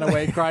forehead and run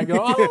away crying, go,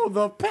 oh,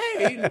 the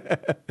pain.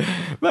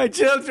 My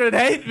children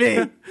hate me.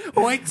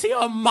 Wait till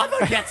your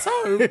mother gets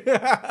home.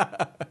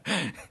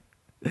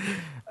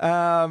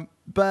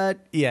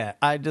 But yeah,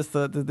 I just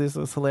thought that this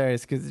was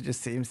hilarious because it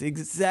just seems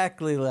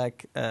exactly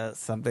like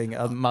something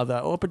a mother,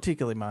 or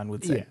particularly mine,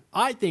 would say. Yeah,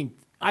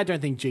 I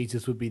don't think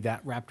Jesus would be that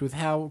wrapped with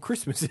how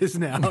Christmas is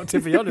now, to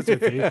be honest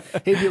with you.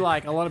 He'd be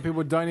like, a lot of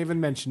people don't even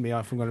mention me,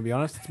 if I'm going to be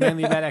honest. It's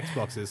mainly about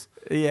Xboxes.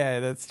 Yeah,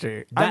 that's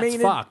true. That's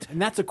fucked.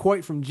 And that's a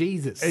quote from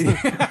Jesus.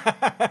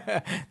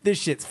 This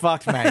shit's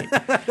fucked, mate.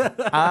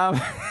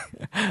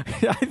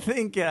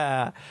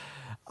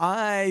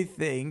 I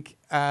think.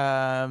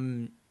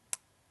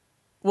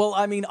 Well,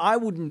 I mean, I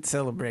wouldn't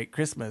celebrate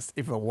Christmas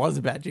if it was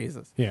about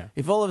Jesus. Yeah.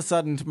 If all of a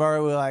sudden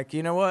tomorrow we're like,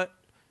 you know what?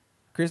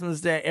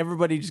 Christmas Day,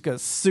 everybody just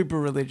goes super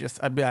religious.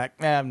 I'd be like,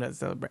 nah, I'm not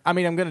celebrating. I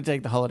mean, I'm going to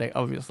take the holiday,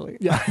 obviously.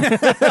 Yeah.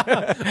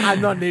 I'm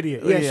not an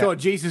idiot. Yeah, Yeah. sure,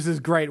 Jesus is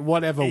great,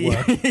 whatever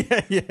work.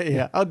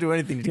 yeah. I'll do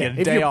anything to get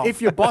a If, day off.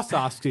 if your boss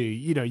asks you,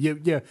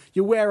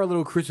 you wear a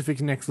little crucifix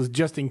necklace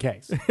just in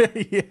case.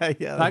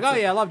 yeah. Like, oh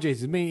yeah, I love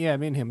Jesus. Me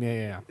and him.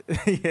 Yeah.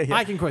 yeah.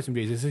 I can quote some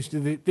Jesus.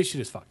 This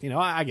shit is fucked.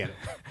 I get it.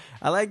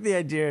 I like the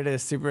idea that a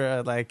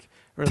super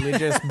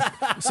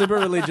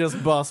religious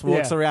boss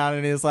walks Yeah. around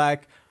and is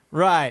like,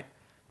 right,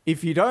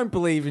 if you don't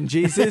believe in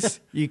Jesus,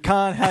 you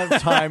can't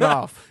have time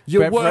off.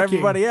 You're but for working.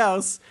 everybody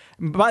else,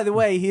 by the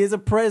way, here's a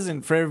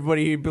present for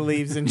everybody who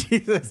believes in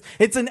Jesus.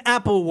 It's an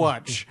Apple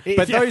Watch.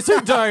 But Yeah. those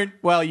who don't,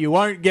 well, you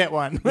won't get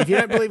one. If you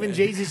don't believe in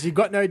Jesus, you've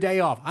got no day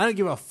off. I don't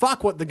give a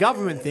fuck what the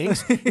government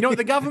thinks. You know what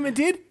the government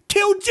did?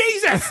 Killed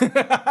Jesus.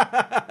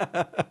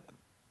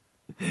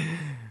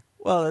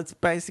 Well, that's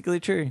basically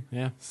true.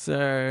 Yeah.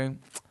 So,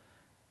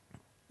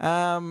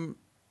 but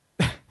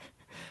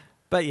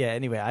yeah,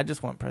 anyway, I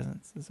just want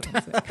presents. Is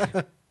what I'm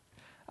saying.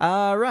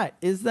 Right.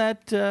 Is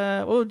that,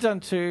 well, we've done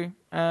two.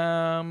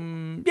 Yeah,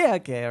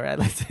 okay, all right.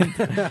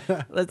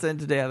 Let's end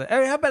today. All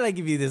right, how about I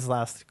give you this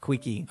last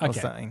quickie or Okay.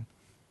 something?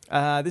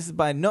 This is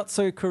by Not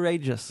So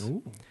Courageous.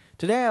 Ooh.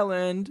 Today I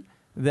learned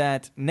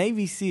that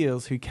Navy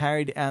SEALs who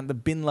carried out the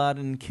Bin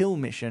Laden kill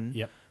mission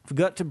Yep.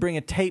 forgot to bring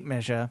a tape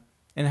measure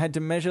and had to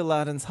measure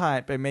Laden's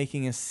height by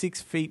making a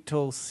 6 feet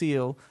tall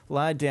SEAL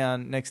lie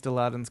down next to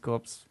Laden's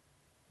corpse.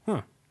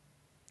 Huh.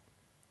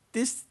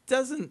 This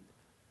doesn't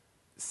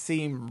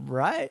seem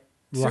right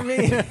to Right.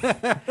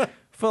 me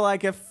for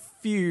like a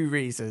few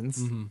reasons.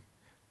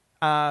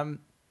 Mm-hmm.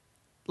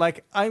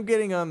 Like I'm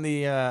getting on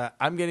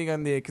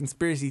the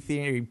conspiracy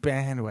theory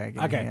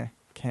bandwagon. Okay. Here,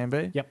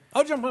 Cambo. Yep.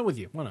 I'll jump on with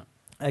you. Why not?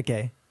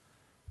 Okay.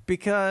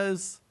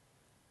 Because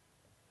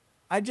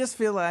I just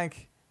feel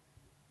like,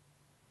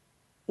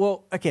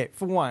 well, okay,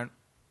 for one,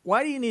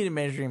 why do you need to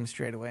measure him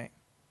straight away?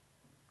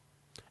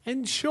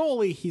 And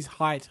surely his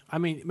height, I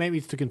mean, maybe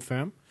it's to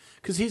confirm,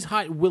 because his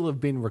height will have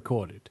been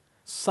recorded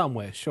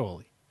somewhere,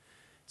 surely.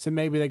 So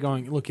maybe they're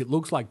going, look, it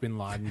looks like Bin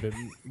Laden, but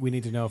we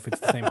need to know if it's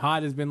the same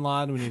height as Bin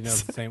Laden. We need to know if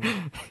it's the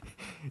same.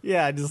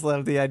 Yeah, I just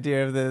love the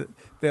idea of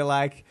they're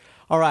like,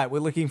 all right, we're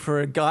looking for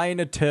a guy in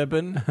a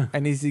turban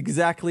and he's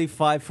exactly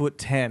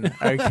 5'10",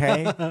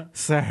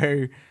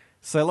 okay?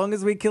 So long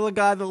as we kill a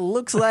guy that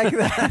looks like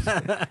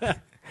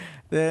that,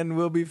 then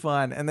we'll be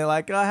fine. And they're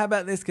like, oh, how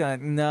about this guy?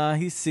 Nah,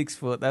 he's 6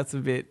 foot. That's a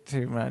bit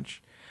too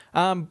much.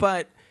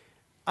 But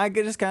I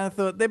just kind of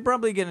thought they're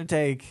probably going to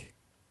take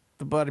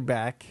the body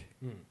back,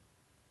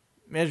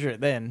 measure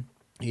it then.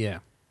 Yeah.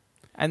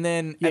 And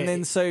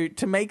then so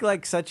to make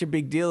like such a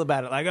big deal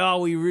about it, like, oh,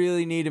 we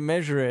really need to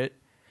measure it.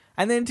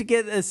 And then to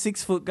get a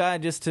 6-foot guy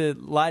just to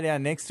lie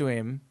down next to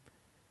him,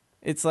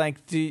 it's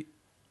like,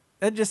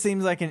 that just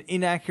seems like an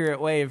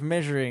inaccurate way of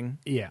measuring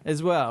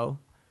as well.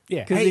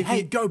 Yeah.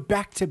 Hey, go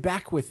back to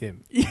back with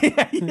him.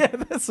 Yeah,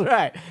 that's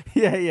right.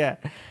 Yeah.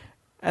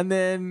 And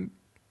then,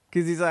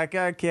 because he's like,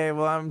 okay,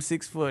 well, I'm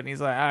 6 foot. And he's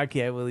like,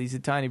 okay, well, he's a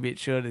tiny bit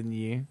shorter than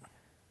you.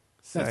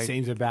 So, that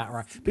seems about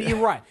right. But you're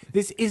right.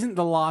 This isn't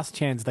the last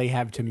chance they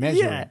have to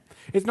measure him.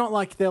 It's not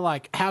like they're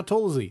like, how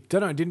tall is he?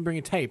 Don't know, didn't bring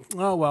a tape.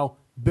 Oh, well,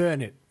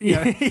 burn it.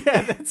 Yeah,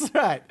 that's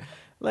right.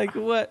 Like,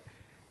 what?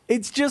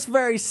 It's just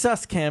very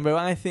sus, Cambo.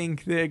 I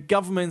think the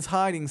government's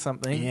hiding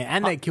something. Yeah,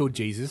 and they killed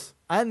Jesus.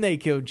 And they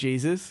killed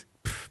Jesus.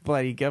 Pff,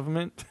 bloody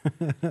government.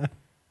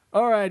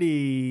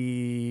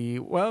 Alrighty.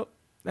 Well,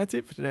 that's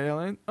it for today,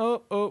 Alan.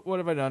 Oh, what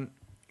have I done?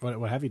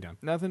 What have you done?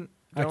 Nothing.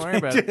 Don't worry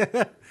about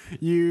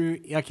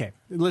it. Okay,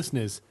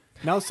 listeners.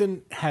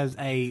 Nelson has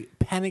a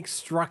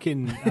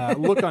panic-stricken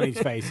look on his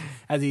face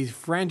as he's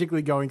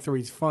frantically going through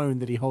his phone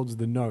that he holds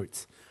the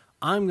notes.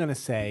 I'm going to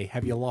say,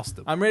 have you lost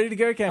them? I'm ready to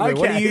go, Cambo. Okay.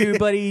 What are you,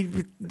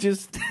 buddy,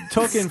 just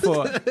talking for?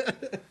 All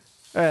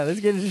right, let's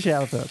get into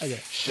shower thoughts. Okay.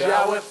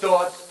 Shower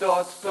thoughts,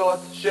 shower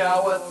thoughts,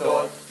 shower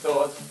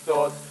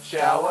thoughts,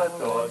 shower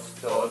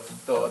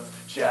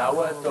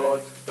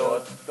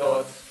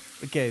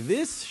thoughts. Okay,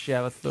 this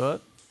shower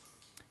thought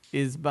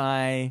is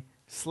by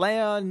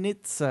Slayer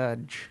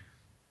Nitsaj.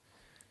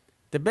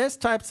 The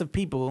best types of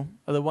people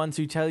are the ones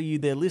who tell you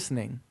they're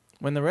listening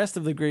when the rest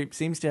of the group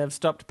seems to have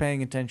stopped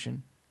paying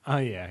attention. Oh,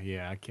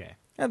 yeah, okay.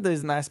 And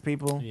those nice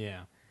people.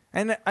 Yeah.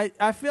 And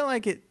I feel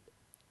like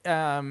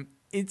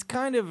it's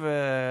kind of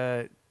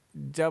a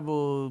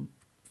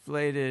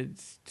double-bladed,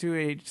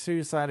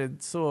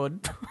 two-sided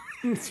sword.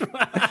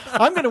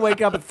 I'm going to wake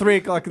up at 3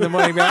 o'clock in the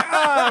morning and be like,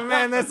 oh,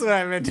 man, that's what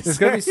I meant to say. There's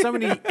going to be so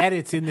many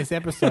edits in this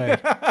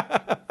episode.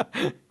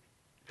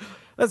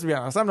 Let's be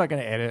honest, I'm not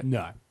going to edit.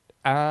 No.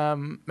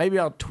 Maybe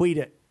I'll tweet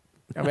it.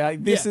 I'll be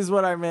like, this is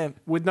what I meant.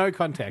 With no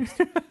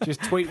context.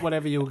 Just tweet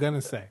whatever you were going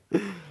to say.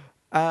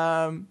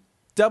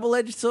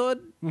 Double-edged sword?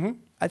 Mm-hmm.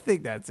 I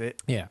think that's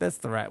it. Yeah. That's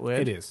the right word.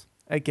 It is.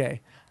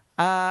 Okay.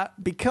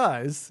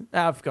 Because,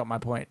 I forgot my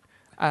point.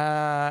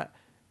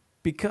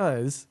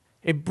 Because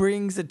it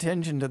brings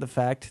attention to the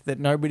fact that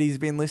nobody's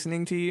been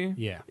listening to you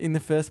in the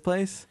first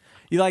place.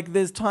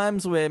 There's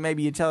times where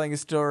maybe you're telling a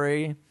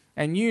story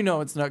and you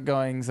know it's not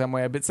going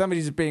somewhere, but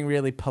somebody's being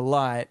really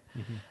polite,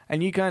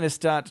 and you kind of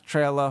start to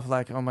trail off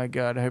like, oh my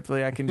God,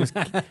 hopefully I can just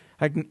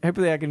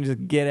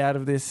get out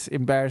of this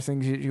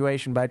embarrassing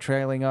situation by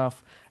trailing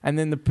off. And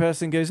then the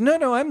person goes,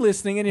 no, I'm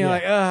listening. And you're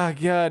like, oh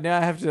God, now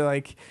I have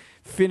to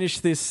finish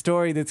this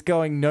story that's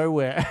going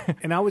nowhere.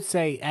 And I would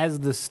say, as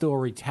the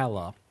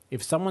storyteller,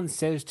 if someone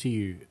says to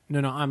you,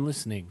 no, I'm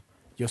listening,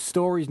 your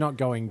story's not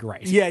going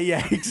great.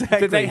 Yeah, exactly.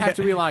 But they have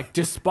to be like,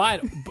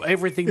 despite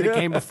everything that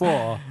came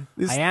before,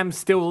 I am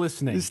still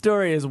listening. The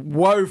story is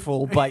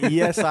woeful, but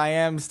yes, I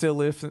am still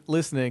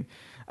listening.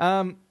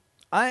 I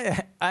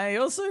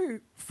also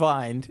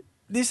find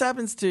this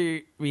happens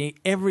to me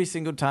every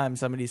single time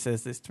somebody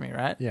says this to me,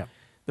 right? Yeah.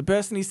 The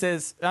person who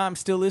says, I'm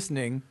still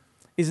listening,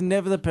 is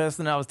never the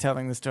person I was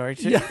telling the story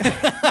to. Yeah.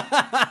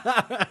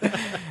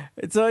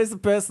 It's always the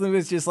person who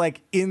was just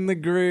in the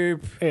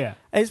group. Yeah.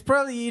 It's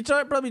probably you're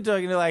probably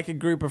talking to a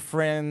group of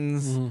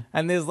friends,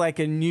 and there's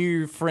a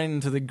new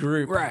friend to the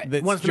group, right?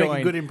 That wants to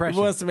make a good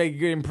impression. Wants to make a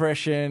good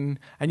impression,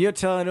 and you're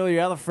telling all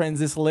your other friends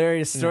this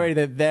hilarious story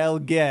that they'll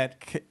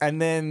get,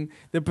 and then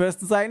the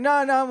person's like, "No,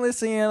 I'm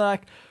listening." And you're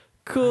like,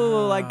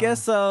 cool. I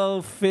guess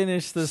I'll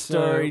finish the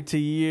story to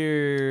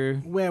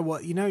you. Where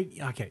what?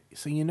 Okay.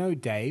 So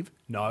Dave?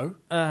 No.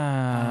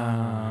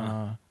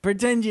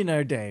 Pretend you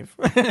know Dave.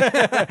 But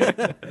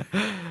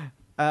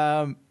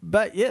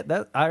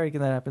yeah, I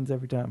reckon that happens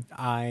every time.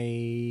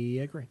 I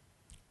agree.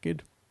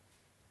 Good.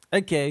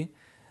 Okay.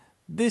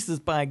 This is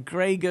by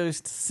Grey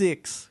Ghost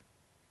 6.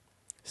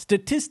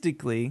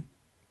 Statistically,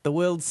 the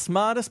world's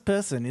smartest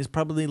person is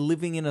probably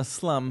living in a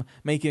slum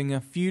making a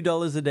few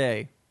dollars a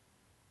day.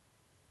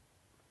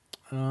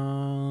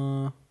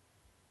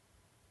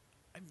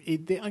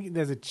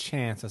 There's a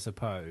chance, I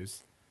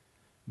suppose.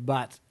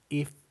 But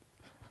if...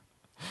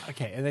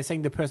 Okay, are they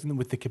saying the person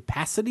with the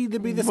capacity to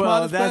be the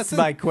smartest person? Well, that's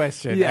my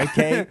question,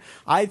 okay?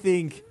 I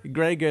think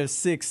Grey Ghost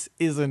 6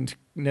 isn't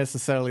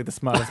necessarily the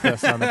smartest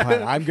person on the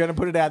planet. I'm going to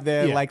put it out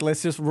there,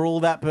 let's just rule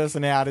that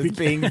person out as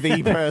being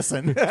the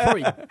person.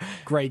 Probably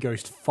Grey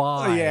Ghost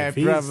 5. Yeah,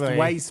 He's probably.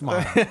 way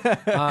smart.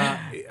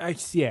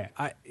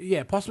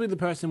 Possibly the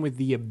person with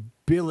the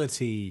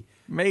ability...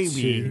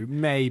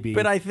 Maybe.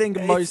 But I think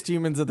most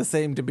humans are the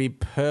same, to be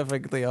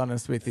perfectly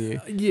honest with you.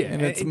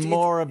 And it's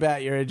more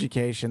about your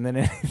education than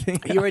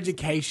anything else. Your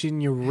education,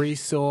 your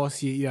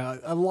resource,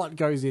 a lot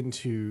goes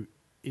into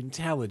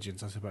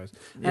intelligence, I suppose.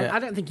 And I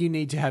don't think you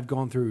need to have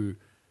gone through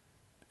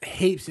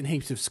heaps and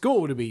heaps of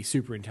school to be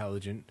super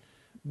intelligent.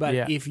 But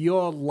Yeah. if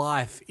your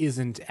life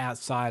isn't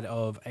outside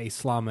of a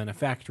slum and a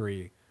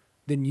factory,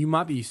 then you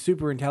might be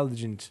super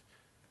intelligent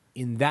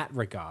in that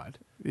regard.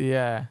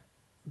 Yeah.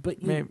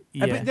 But Maybe-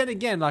 yeah. but then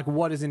again, like,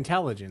 what is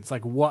intelligence?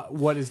 Like,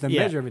 what is the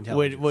measure of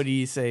intelligence? What do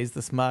you say is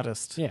the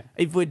smartest? Yeah.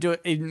 If we do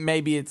it,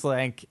 maybe it's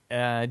like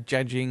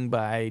judging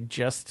by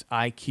just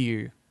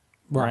IQ,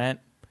 Right. right?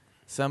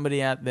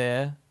 Somebody out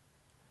there,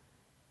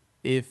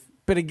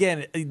 but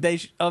again,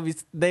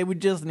 obviously they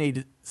would just need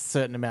a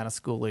certain amount of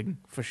schooling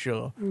for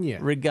sure. Yeah.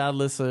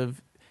 Regardless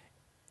of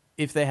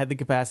if they had the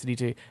capacity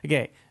to.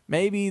 Okay,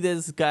 maybe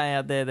there's a guy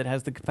out there that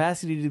has the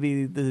capacity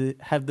to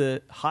have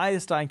the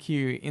highest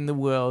IQ in the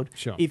world.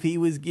 Sure. If he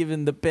was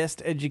given the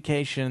best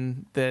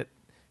education that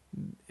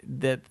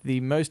the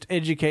most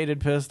educated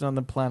person on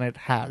the planet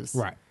has.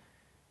 Right.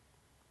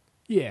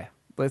 Yeah.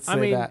 Let's say I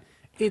mean, that.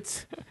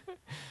 it's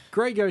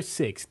Grey Ghost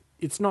 6.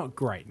 It's not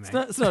great,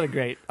 man. It's not a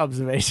great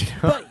observation.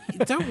 But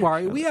don't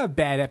worry, we have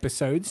bad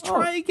episodes. Oh.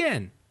 Try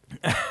again.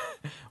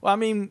 Well, I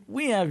mean,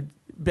 we have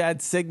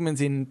bad segments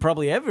in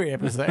probably every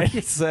episode.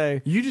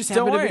 So You just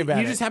don't happen worry to be, about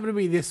you it. just happen to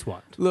be this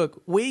one.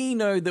 Look, we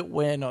know that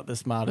we're not the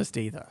smartest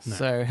either. No.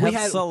 So We have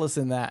had- solace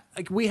in that.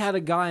 Like, we had a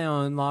guy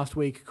on last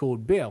week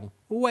called Bill,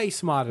 way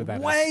smarter than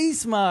us. Way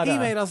smarter. He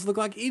made us look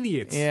like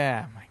idiots.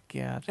 Yeah, my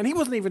God. And he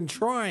wasn't even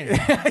trying.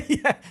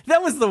 Yeah,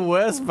 that was the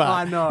worst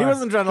part. I know. He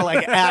wasn't trying to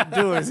like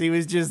outdo us. He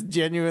was just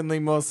genuinely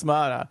more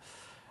smarter.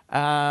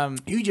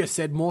 You just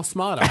said more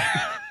smarter.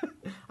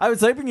 I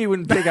was hoping you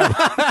wouldn't pick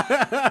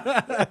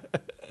up.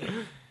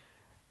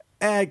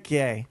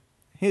 Okay,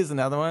 here's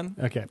another one.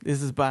 Okay.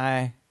 This is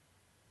by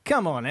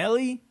Come On,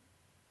 Ellie.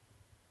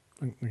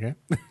 Okay.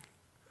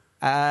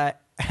 I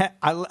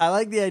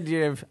like the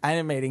idea of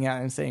animating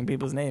out and saying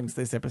people's names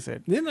this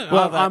episode. No, no,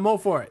 Well, I'm all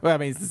for it. Well, I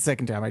mean, it's the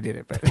second time I did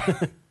it,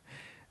 but...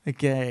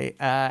 Okay.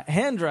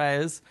 Hand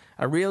dryers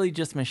are really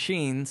just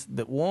machines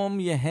that warm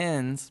your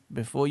hands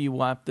before you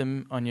wipe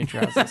them on your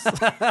trousers.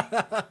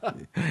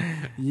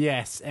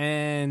 Yes,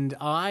 and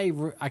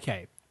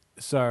okay.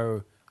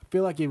 So I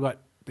feel like you've got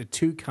the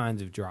two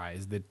kinds of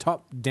dryers: the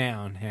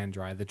top-down hand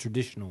dryer, the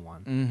traditional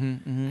one,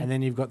 and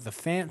then you've got the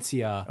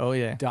fancier Oh,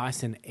 yeah.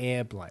 Dyson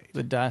Airblade.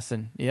 The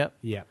Dyson. Yep.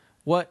 Yeah,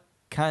 What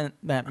can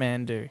that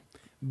man do?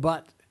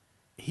 but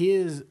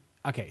here's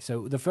okay.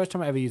 So the first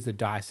time I ever used the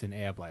Dyson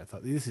Airblade, I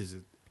thought this is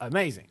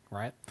amazing,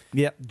 right?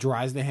 Yep.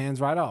 Dries the hands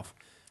right off.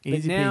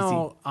 Easy but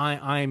now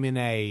I'm in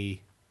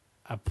a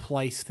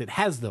place that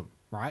has them,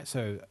 right?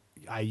 So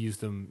I use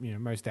them,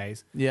 most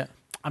days. Yeah.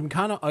 I'm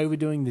kind of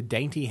overdoing the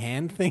dainty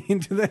hand thing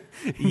into the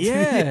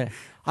Yeah.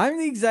 I'm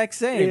the exact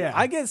same. Yeah.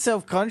 I get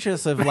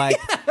self-conscious of like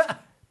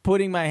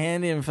putting my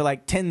hand in for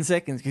like 10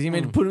 seconds because you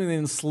meant to put them in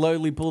and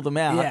slowly pull them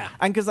out. Yeah.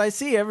 And because I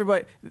see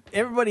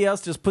everybody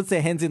else just puts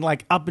their hands in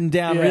like up and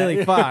down Yeah.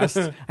 really fast.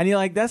 And you're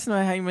like, that's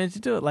not how you meant to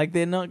do it. Like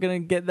they're not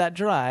going to get that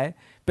dry.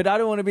 But I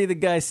don't want to be the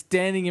guy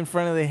standing in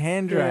front of the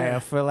hand dryer Yeah.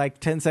 for like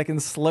 10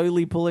 seconds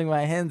slowly pulling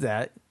my hands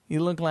out.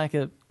 You look like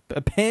a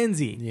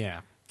pansy.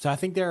 Yeah. So I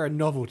think they're a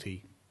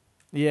novelty.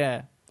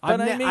 Yeah. But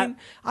I've I ne- mean,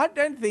 I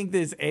don't think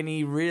there's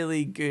any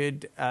really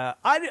good...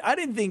 I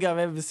don't think I've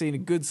ever seen a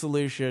good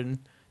solution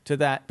to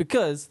that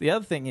because the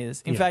other thing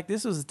is... In Yeah. fact,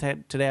 this was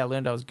today I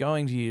learned I was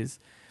going to use,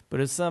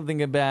 but it's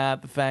something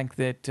about the fact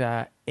that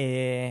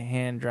air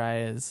hand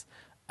dryers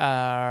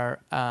are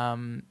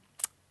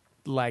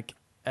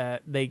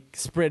they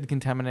spread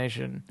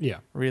contamination Yeah.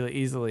 really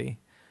easily.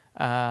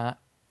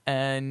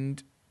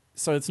 And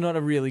so it's not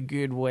a really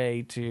good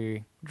way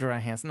to dry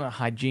hands, not a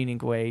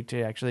hygienic way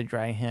to actually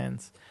dry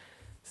hands.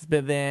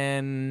 But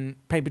then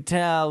paper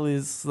towel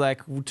is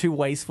like too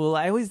wasteful.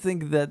 I always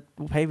think that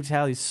paper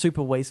towel is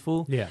super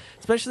wasteful. Yeah.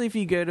 Especially if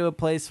you go to a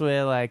place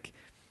where like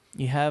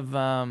you have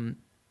I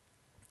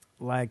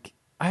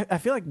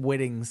feel like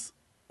weddings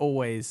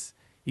always.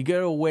 You go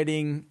to a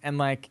wedding and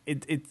like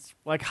it's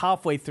like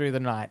halfway through the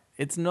night.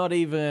 It's not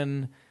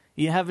even,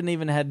 you haven't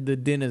even had the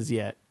dinners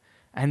yet.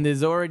 And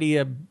there's already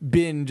a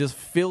bin just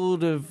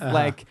filled of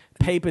like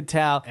paper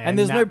towel, and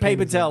there's no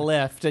paper napkins towel and-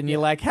 left. And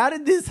you're like, how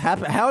did this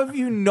happen? How have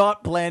you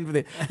not planned for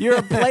this? You're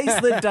a place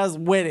that does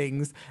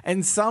weddings,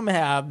 and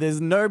somehow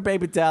there's no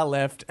paper towel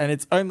left, and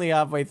it's only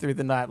halfway through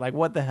the night. Like,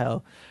 what the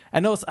hell?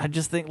 And also, I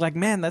just think, like,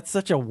 man, that's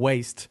such a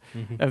waste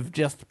of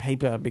just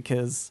paper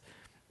because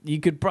you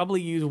could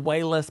probably use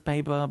way less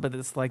paper, but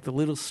it's like the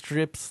little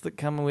strips that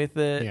come with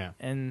it. Yeah.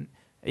 And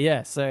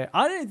yeah, so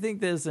I don't think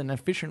there's an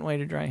efficient way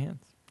to dry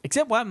hands.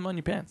 Except wipe them on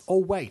your pants.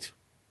 Or wait.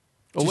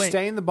 Or Just wait.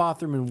 stay in the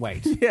bathroom and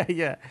wait.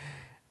 Yeah.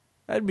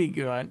 That'd be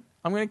good.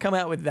 I'm going to come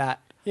out with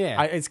that.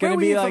 Yeah. It's going Where to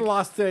were be you like... for the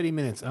last 30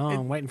 minutes. Oh,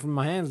 I'm waiting for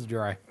my hands to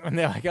dry. And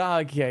they're like, oh,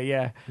 okay,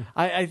 yeah.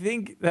 I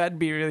think that'd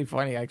be really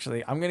funny,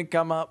 actually. I'm going to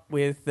come up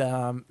with...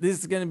 this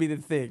is going to be the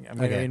thing I'm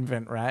going to Okay.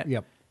 invent, right?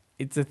 Yep.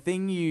 It's a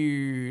thing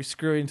you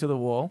screw into the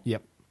wall.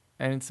 Yep.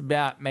 And it's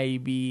about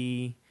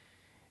maybe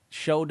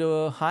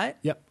shoulder height.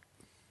 Yep.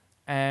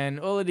 And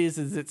all it is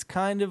it's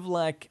kind of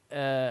like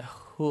a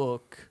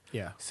hook.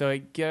 Yeah. So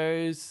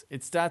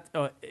it's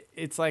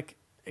like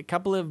a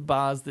couple of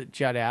bars that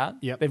jut out.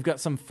 Yep. They've got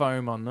some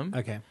foam on them.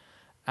 Okay.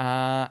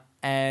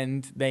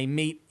 and they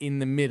meet in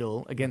the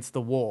middle against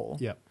the wall.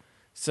 Yep.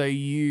 So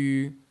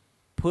you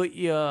put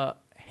your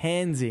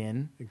hands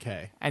in,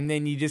 Okay. and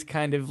then you just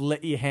kind of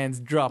let your hands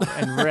drop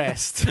and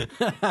rest.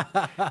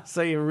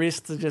 So your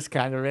wrists are just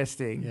kind of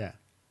resting. Yeah.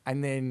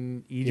 And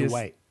then you You just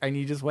wait. And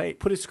you just wait.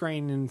 Put a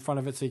screen in front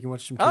of it so you can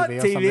watch some Oh, TV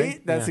or something.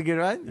 TV. That's Yeah. a good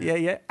one.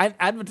 Yeah. And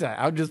advertise.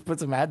 I'll just put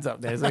some ads up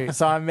there.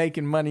 So I'm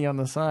making money on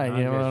the side.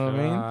 You know what I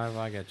mean?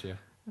 I get you.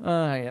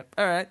 Oh, yeah.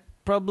 All right.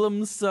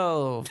 Problem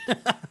solved.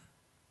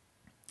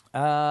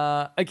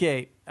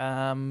 Okay.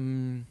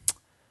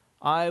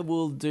 I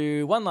will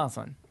do one last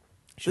one.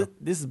 Sure.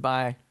 This is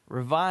by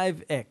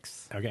Revive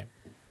X. Okay.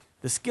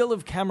 The skill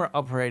of camera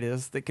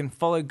operators that can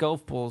follow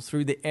golf balls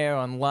through the air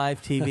on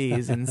live TV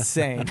is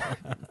insane.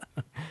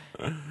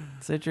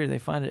 So true. They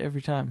find it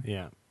every time.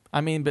 Yeah.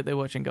 I mean, but they're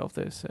watching golf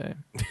though, so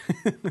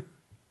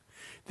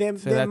There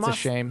that's a must,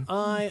 shame.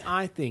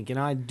 I think, and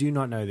I do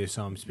not know this,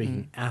 so I'm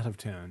speaking out of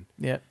turn.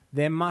 yeah.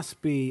 There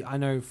must be, I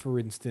know, for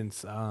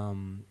instance, a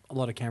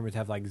lot of cameras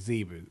have like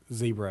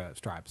zebra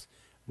stripes,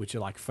 which are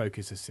like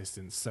focus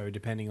assistants. So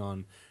depending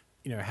on,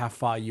 how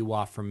far you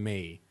are from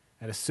me,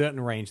 at a certain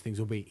range, things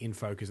will be in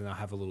focus, and I'll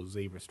have a little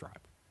zebra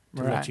stripe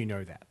to Right. let you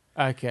know that.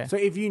 Okay. So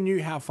if you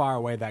knew how far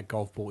away that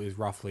golf ball is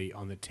roughly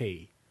on the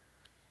tee,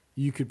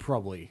 you could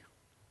probably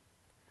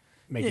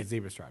make it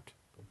zebra striped.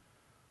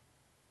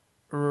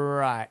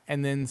 Right.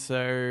 And then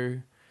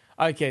so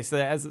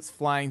as it's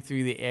flying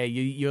through the air,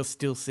 you're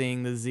still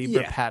seeing the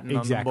zebra pattern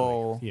on the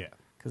ball. Yeah.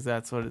 Because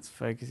that's what it's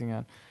focusing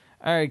on.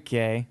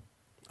 Okay.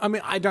 I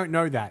mean, I don't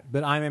know that,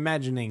 but I'm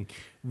imagining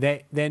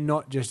they're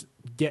not just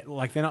they're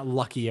not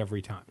lucky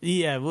every time.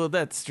 Yeah, well,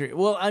 that's true.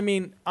 Well, I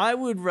mean, I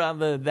would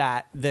rather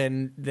that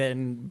than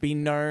be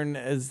known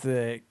as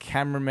the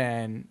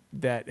cameraman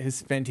that has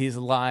spent his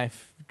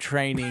life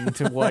training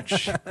to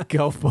watch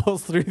golf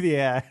balls through the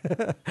air.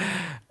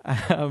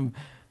 I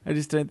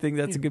just don't think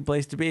that's a good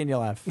place to be in your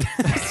life.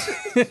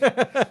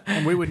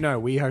 And we would know.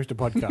 We host a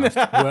podcast.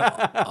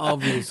 We're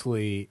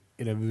obviously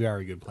in a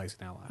very good place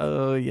in our life.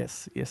 Oh,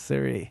 yes,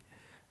 sirree.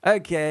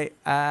 Okay,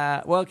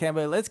 well,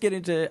 Cambo, let's get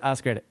into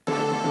Ask Reddit.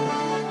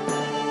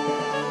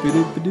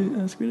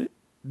 Ask Reddit.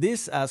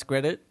 This Ask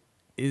Reddit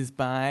is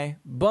by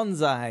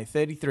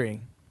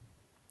Bonsai33.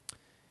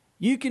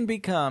 You can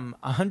become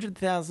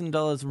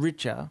 $100,000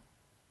 richer.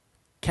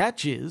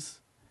 Catch is,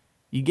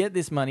 you get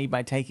this money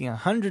by taking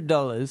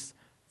 $100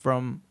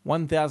 from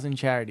 1,000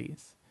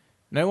 charities.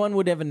 No one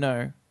would ever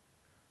know.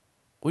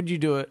 Would you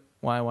do it?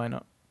 Why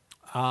not?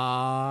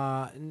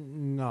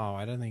 No,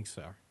 I don't think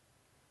so.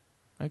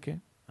 Okay.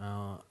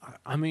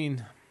 I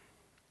mean,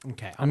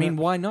 okay.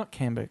 Why not,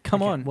 Cambo?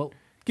 Come on. Well,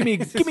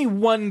 Give me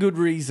one good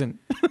reason.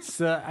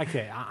 so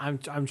okay,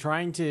 I'm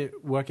trying to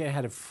work out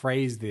how to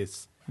phrase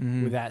this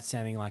without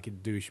sounding like a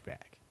douchebag.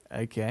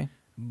 Okay.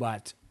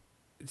 But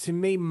to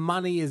me,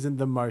 money isn't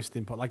the most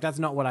important. Like, that's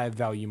not what I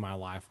value my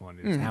life on.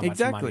 Is how much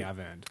money I've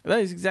earned. That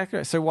is exactly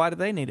right. So why do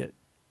they need it?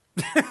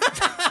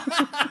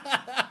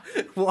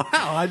 Wow,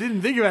 I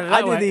didn't think about it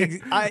that way.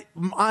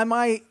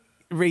 My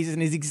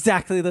reason is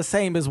exactly the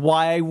same as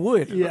why I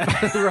would. Yeah,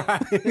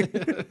 right.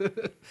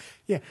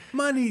 Yeah,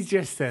 money's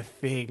just a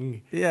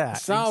thing. Yeah,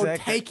 so exactly. I'll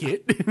take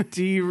it.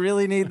 Do you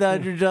really need the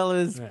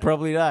 $100? Yeah.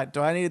 Probably not.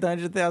 Do I need the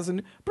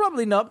 100,000?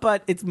 Probably not.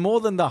 But it's more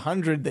than the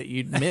 100 that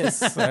you'd miss.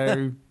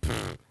 So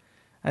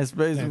I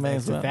suppose we may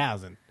It's as well.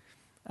 1,000.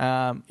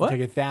 What?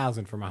 Take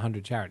 1,000 from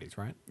 100 charities,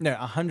 right? No,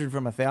 100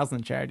 from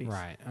 1,000 charities.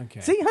 Right.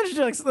 Okay. See,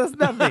 $100, that's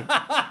nothing.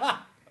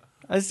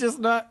 It's just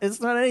not. It's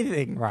not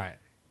anything. Right.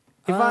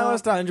 If I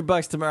lost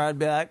 $100 tomorrow, I'd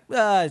be like,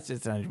 it's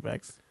just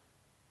 $100.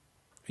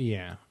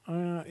 Yeah.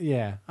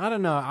 Yeah. I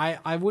don't know.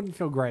 I wouldn't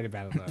feel great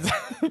about it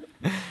though.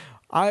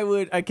 I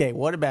would. Okay,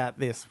 what about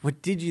this?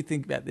 What did you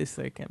think about this,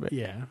 though, Kemba?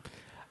 Yeah.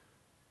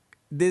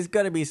 There's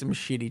got to be some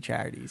shitty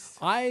charities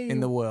in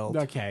the world.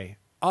 Okay.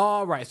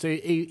 Oh, right. So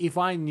if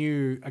I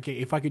knew,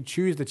 if I could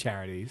choose the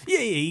charities. Yeah,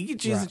 you could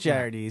choose Right, the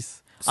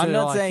charities. So I'm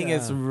not like, saying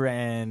it's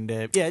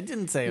random. Yeah, it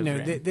didn't say it was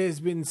random. There's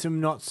been some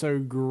not so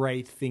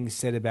great things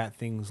said about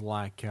things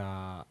like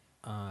the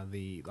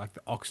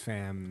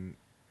Oxfam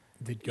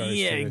that goes.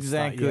 Yeah, to the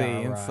exactly. site.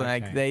 Yeah, It's right,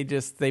 like okay.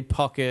 they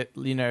pocket,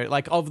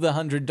 like of the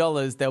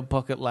 $100, they'll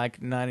pocket like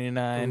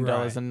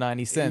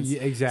 $99.90.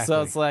 Yeah, exactly.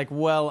 So it's like,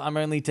 well, I'm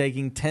only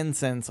taking 10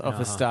 cents off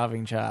a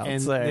starving child. And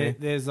so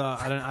there's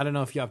I don't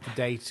know if you're up to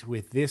date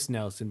with this,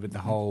 Nelson, but the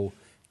whole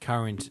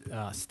current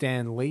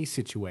Stan Lee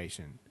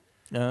situation.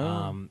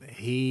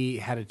 He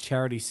had a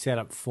charity set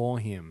up for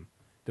him.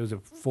 There was a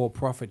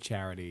for-profit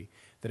charity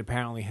that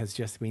apparently has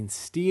just been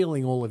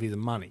stealing all of his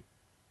money.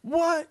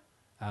 what?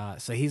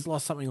 So he's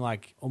lost something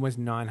like almost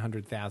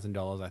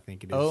 $900,000, I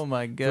think it is. Oh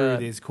my through God.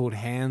 this called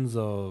Hands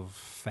of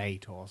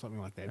Fate or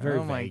something like that. Very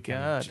Oh my vague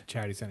God.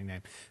 charity sounding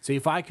name. So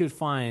if I could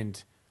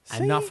find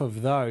See? enough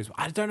of those,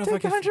 I don't know if I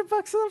Take could.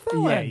 $100 off that Yeah,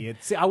 one. yeah.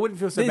 See, I wouldn't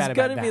feel so There's bad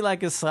got about to that. be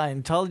like a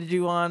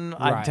Scientology one.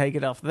 I'd Right. take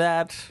it off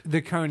that.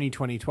 The Coney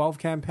 2012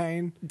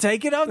 campaign.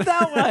 Take it off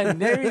that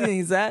one.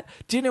 Everything's that.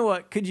 Do you know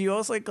what? Could you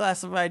also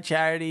classify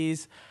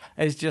charities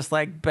as just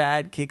like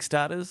bad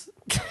Kickstarters.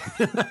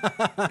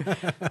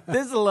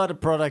 There's a lot of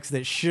products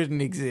that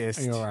shouldn't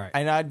exist. You're right.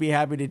 And I'd be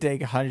happy to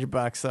take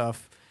 $100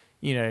 off,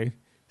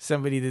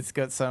 somebody that's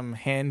got some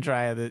hand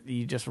dryer that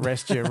you just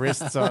rest your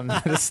wrists on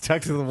that's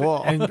stuck to the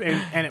wall. and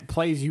it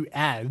plays you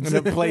ads.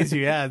 And it plays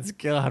you ads.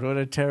 God, what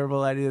a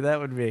terrible idea that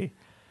would be.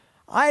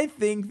 I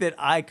think that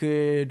I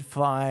could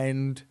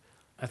find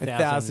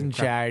 1,000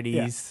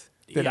 charities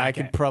that Yeah, I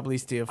okay. could probably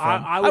steal from.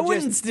 I I would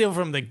wouldn't just- steal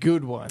from the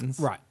good ones.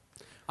 Right.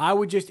 I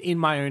would just, in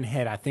my own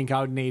head, I think I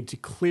would need to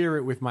clear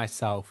it with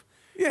myself.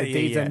 Yeah, that yeah,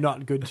 these yeah. are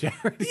not good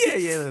charities.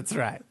 Yeah, that's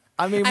right.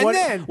 I mean, And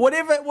then-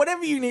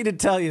 whatever you need to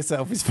tell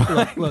yourself is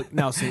fine. Look,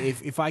 Nelson,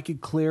 if I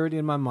could clear it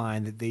in my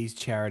mind that these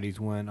charities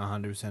weren't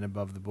 100%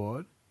 above the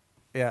board,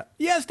 Yeah.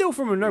 yeah, steal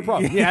from them, no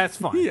problem. Yeah, that's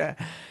fine. Yeah.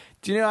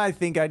 Do you know, I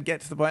think I'd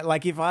get to the point,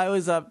 like if I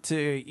was up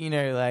to,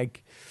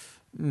 like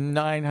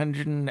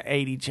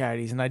 980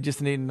 charities and I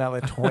just need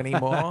another 20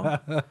 more,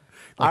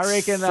 I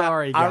reckon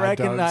sorry, I guide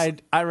reckon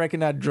dogs. I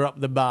reckon I'd drop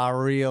the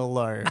bar real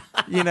low.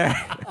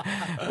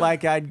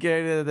 Like I'd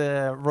go to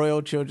the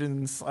Royal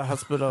Children's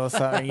Hospital or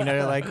something,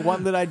 like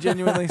one that I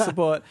genuinely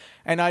support,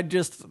 and I'd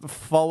just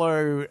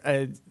follow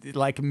a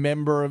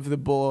member of the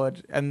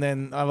board, and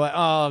then I'm like,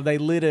 oh, they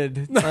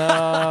littered.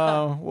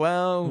 Oh,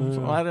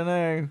 well, I don't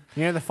know.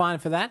 You know the fine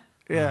for that?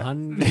 Yeah.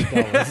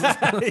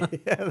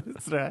 $100. Yeah,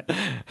 that's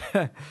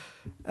right.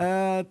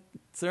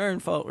 It's their own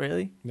fault,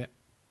 really. Yep.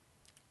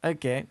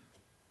 Okay,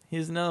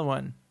 here's another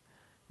one.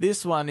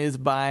 This one is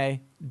by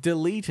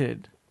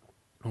Deleted.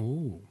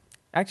 Ooh.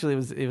 Actually,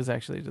 it was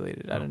actually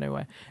deleted. I don't know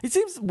why. It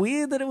seems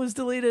weird that it was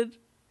deleted.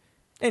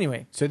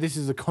 Anyway, So this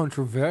is a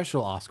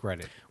controversial Ask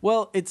Reddit.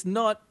 well, it's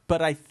not,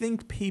 but I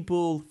think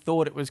people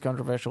thought it was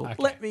controversial. Okay.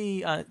 Let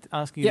me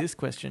ask you Yep. this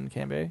question,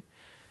 Cambo.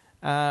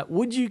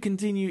 Would you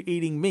continue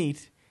eating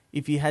meat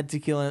if you had to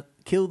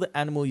kill the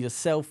animal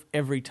yourself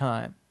every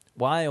time?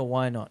 Why or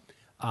why not?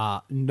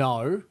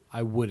 No,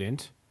 I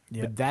wouldn't.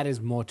 Yep. But that is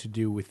more to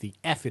do with the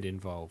effort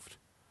involved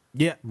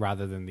Yeah.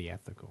 rather than the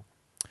ethical.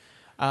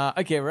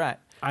 Okay, right.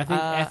 I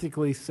think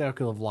ethically,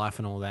 circle of life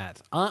and all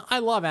that. I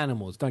love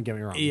animals, don't get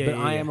me wrong. Yeah, but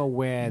yeah, I yeah. am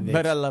aware that...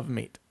 But I love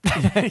meat.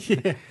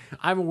 Yeah,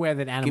 I'm aware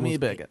that animals me a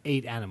burger.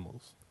 eat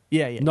animals.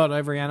 Yeah, yeah. Not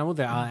every animal.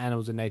 There are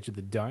animals in nature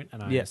that don't,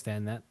 and I Yeah.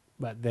 understand that.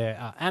 But there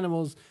are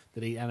animals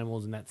that eat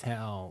animals, and that's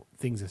how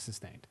things are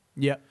sustained.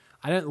 Yeah.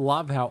 I don't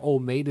love how all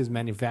meat is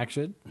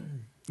manufactured.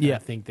 Yeah. I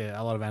think that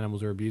a lot of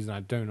animals are abused, and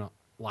I do not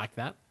like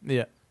that.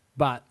 Yeah.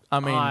 But I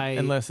mean,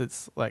 unless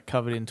it's like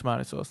covered in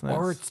tomato sauce. Then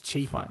or that's it's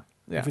cheaper. fine.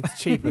 Yeah. If it's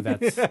cheaper,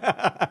 that's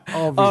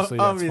obviously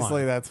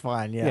Obviously, that's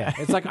fine. fine. Yeah. Yeah,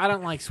 it's like I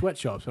don't like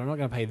sweatshops, but I'm not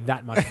going to pay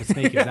that much for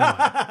sneakers, am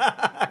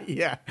I?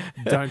 Yeah.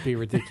 Don't be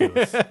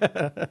ridiculous.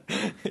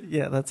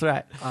 Yeah, that's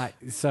right.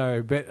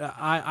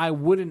 I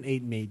wouldn't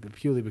eat meat, but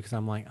purely because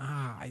I'm like,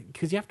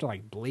 because you have to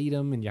like bleed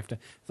them, and you have to.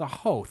 It's a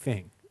whole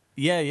thing.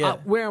 Yeah, yeah.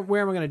 Where am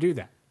I going to do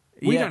that?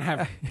 We Yeah. don't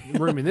have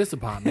room in this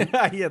apartment.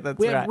 Yeah, that's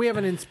right. We have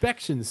an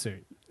inspection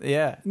soon.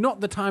 Yeah.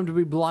 Not the time to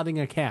be blooding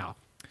a cow.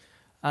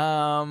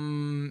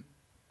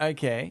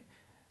 Okay.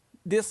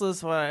 This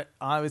was what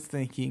I was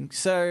thinking.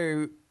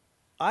 So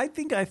I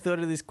think I thought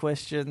of this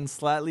question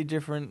slightly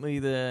differently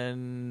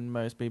than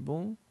most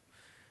people.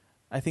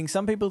 I think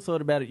some people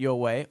thought about it your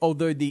way,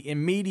 although the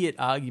immediate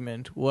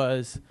argument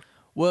was,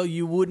 well,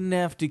 you wouldn't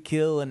have to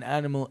kill an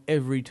animal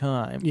every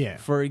time. Yeah.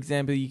 For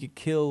example, you could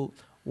kill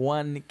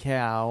one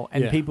cow,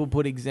 and Yeah. people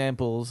put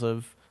examples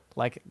of,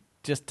 like,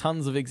 just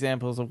tons of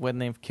examples of when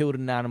they've killed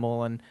an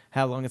animal and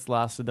how long it's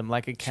lasted them.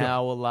 Like a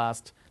cow will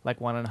last like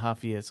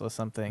 1.5 years or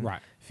something, Right.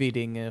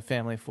 feeding a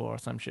family for or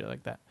some shit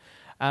like that.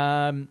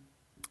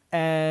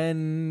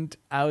 And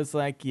I was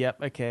like,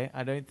 yep, okay.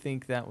 I don't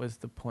think that was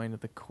the point of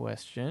the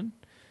question.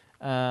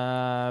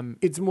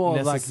 It's more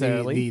like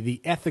Necessarily. the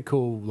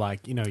ethical,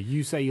 like,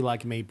 you say you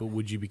like meat, but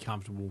would you be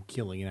comfortable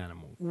killing an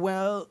animal?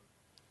 Well,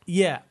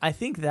 yeah, I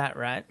think that,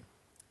 right?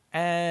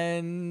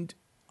 And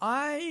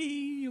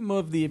I am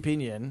of the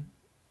opinion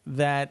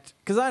that,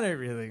 because I don't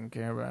really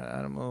care about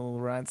animal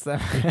rights that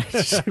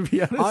much, to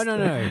be honest. Oh,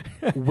 no.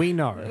 We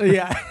know.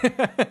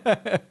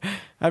 Yeah.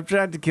 I've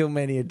tried to kill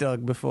many a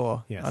dog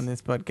before Yes. on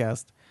this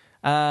podcast.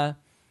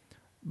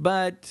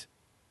 But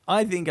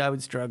I think I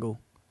would struggle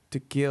to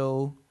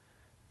kill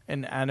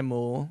an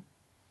animal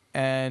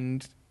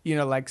and,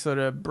 like sort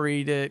of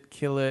breed it,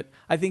 kill it.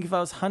 I think if I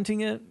was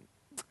hunting it,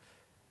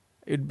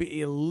 it'd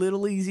be a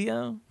little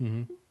easier.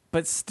 Mm-hmm.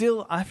 But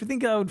still, I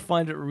think I would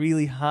find it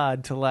really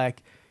hard to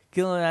like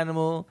kill an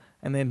animal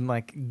and then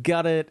like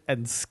gut it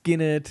and skin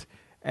it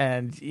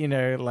and,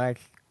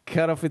 like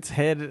cut off its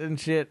head and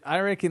shit. I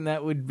reckon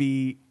it'd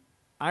be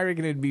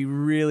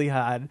really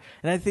hard.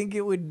 And I think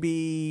it would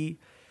be,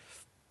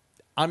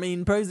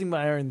 posing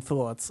my own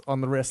thoughts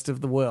on the rest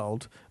of the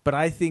world, but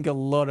I think a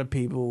lot of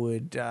people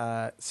would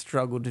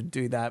struggle to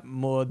do that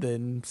more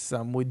than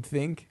some would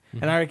think.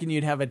 Mm-hmm. And I reckon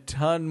you'd have a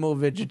ton more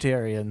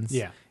vegetarians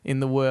Yeah.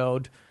 in the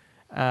world.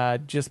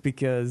 Just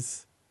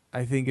because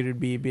I think it would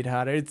be a bit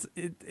harder.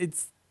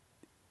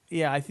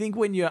 I think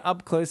when you're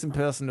up close and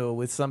personal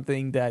with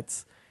something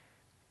that's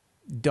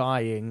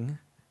dying,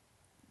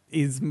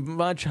 is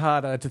much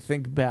harder to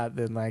think about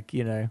than like,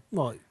 you know,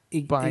 Well,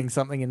 buying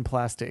something in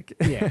plastic.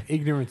 yeah,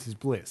 ignorance is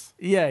bliss.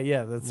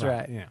 Yeah, that's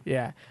Right, right.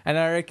 yeah. And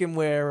I reckon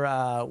we're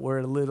a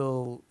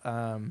little,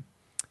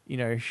 you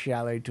know,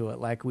 shallow to it.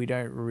 Like we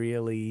don't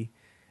really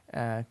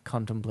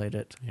contemplate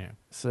it. Yeah.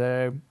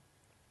 So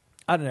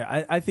I don't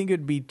know. I think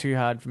it'd be too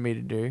hard for me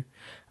to do.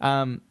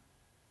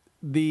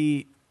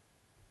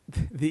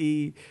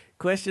 The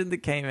question that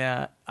came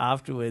out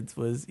afterwards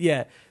was,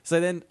 so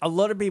then a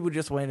lot of people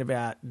just went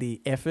about the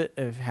effort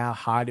of how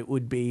hard it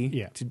would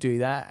be to do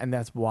that, and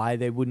that's why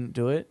they wouldn't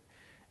do it.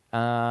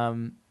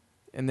 And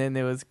then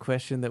there was a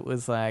question that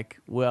was like,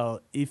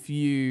 well, if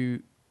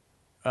you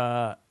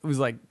it was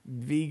like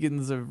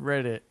vegans of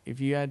Reddit, if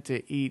you had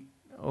to eat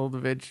all the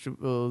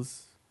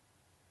vegetables,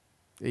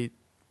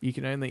 you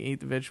can only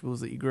eat the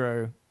vegetables that you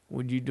grow,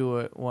 would you do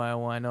it?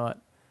 Why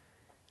not?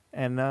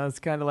 And I was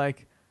kind of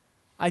like,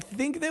 I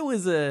think there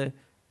was a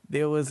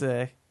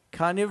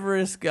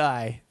carnivorous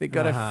guy that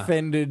got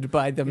offended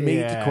by the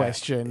meat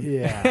question,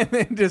 and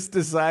then just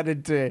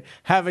decided to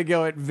have a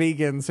go at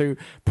vegans who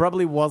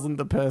probably wasn't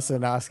the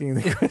person asking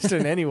the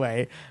question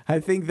anyway. I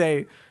think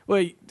it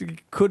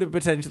could have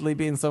potentially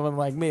been someone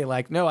like me.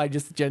 Like, no, I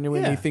just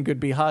genuinely think it'd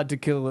be hard to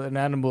kill an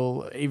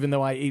animal, even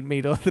though I eat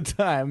meat all the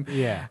time.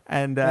 Yeah,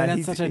 and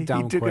that's such a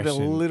dumb he took it a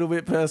little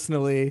bit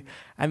personally,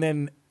 and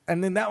then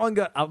that one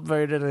got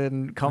upvoted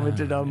and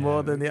commented on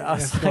more than the other. I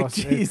was like,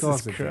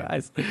 Jesus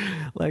Christ.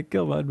 Like,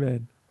 come on,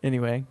 man.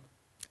 Anyway.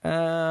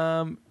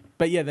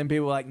 But yeah, then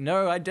people were like,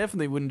 no, I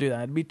definitely wouldn't do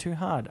that. It'd be too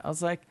hard. I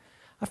was like,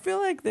 I feel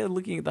like they're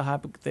looking at the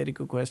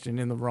hypothetical question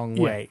in the wrong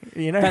way.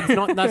 You know?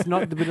 That's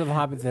not the bit of the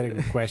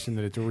hypothetical question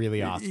that it's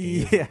really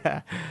asking.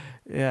 Yeah,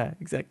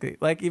 exactly.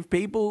 Like if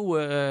people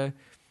were...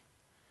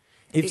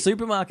 If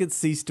supermarkets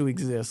ceased to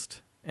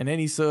exist and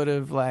any sort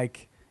of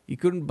like, you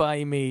couldn't buy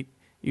your meat,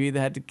 you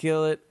either had to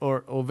kill it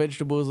or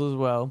vegetables as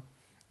well.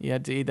 You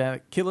had to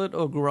either kill it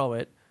or grow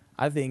it.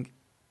 I think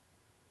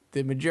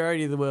the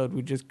majority of the world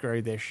would just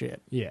grow their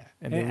shit. Yeah.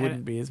 And there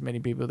wouldn't be as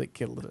many people that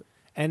killed it.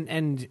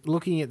 And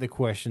looking at the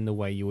question the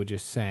way you were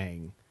just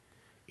saying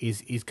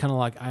is kind of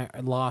like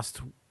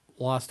last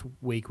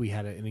week we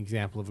had an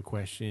example of a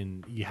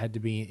question. You had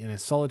to be in a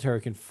solitary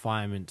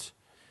confinement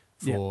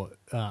for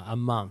a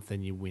month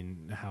and you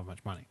win how much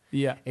money.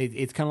 Yeah.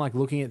 It's kind of like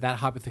looking at that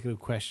hypothetical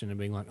question and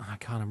being like, oh, I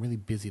can't, I'm really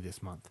busy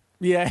this month.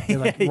 Yeah. You're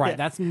like, right,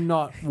 that's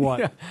not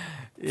what...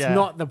 It's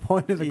not the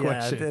point of the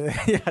question.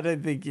 I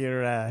don't think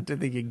you're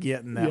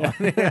getting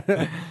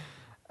that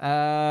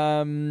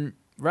one.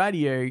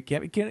 Radio,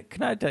 can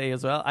I tell you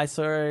as well? I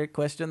saw a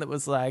question that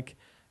was like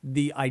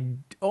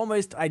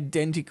almost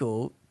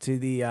identical to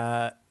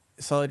the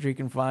solitary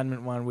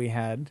confinement one we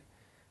had,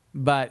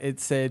 but it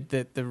said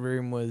that the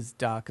room was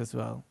dark as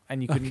well,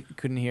 and you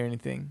couldn't hear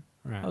anything.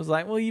 Right. I was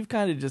like, well, you've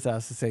kind of just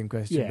asked the same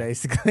question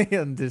basically,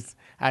 and just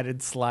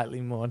added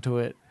slightly more to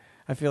it.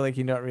 I feel like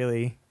you're not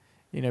really,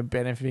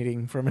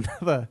 benefiting from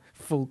another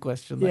full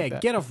question like that. Yeah,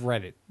 get off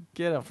Reddit.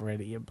 Get off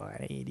Reddit, you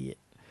blind idiot.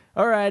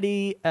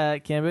 Alrighty,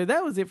 Cambo,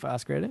 that was it for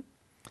Ask Reddit.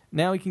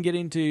 Now we can get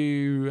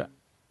into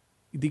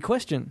the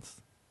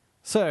questions.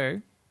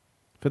 So,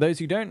 for those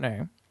who don't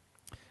know,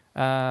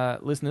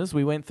 listeners,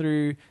 we went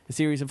through a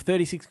series of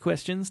 36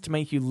 questions to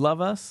make you love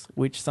us,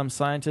 which some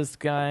scientist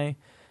guy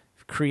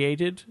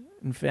created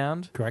and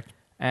found. Correct.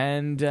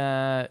 And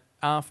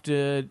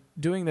after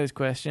doing those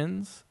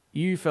questions,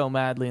 you fell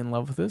madly in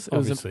love with us.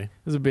 Obviously. It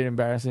was a bit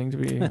embarrassing, to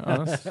be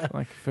honest,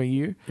 like for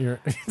you.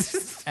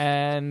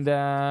 And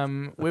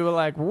we were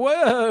like,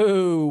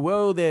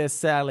 whoa there,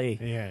 Sally.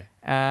 Yeah.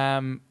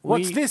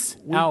 What's this?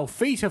 Our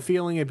feet are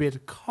feeling a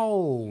bit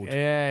cold.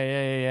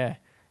 Yeah.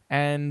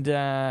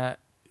 And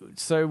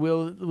so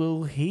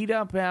we'll heat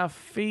up our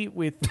feet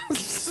with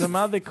some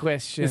other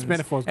questions. This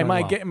metaphor's going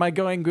well. Am I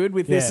going good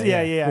with this?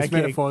 Yeah. This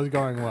okay. metaphor is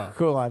going well.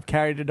 Cool, I've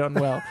carried it on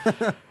well.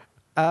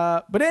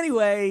 But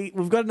anyway,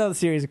 we've got another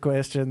series of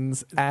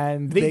questions,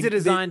 and these are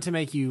designed to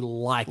make you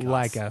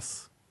like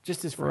us.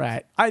 Just as friends.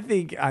 Right. I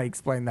think I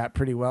explained that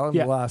pretty well in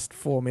the last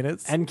 4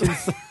 minutes. And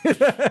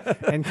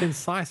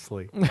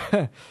concisely.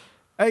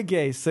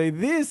 Okay, so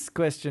this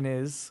question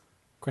is...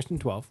 Question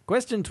 12.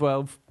 Question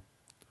 12.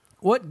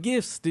 What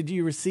gifts did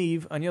you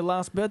receive on your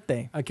last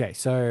birthday? Okay,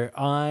 so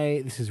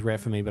this is rare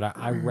for me, but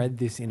I read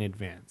this in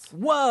advance.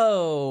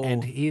 Whoa!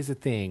 And here's the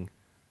thing.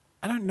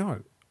 I don't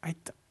know. I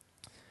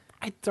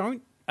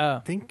don't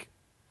think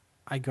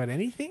I got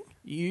anything.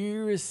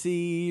 You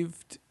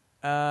received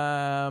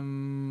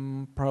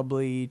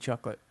probably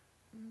chocolate.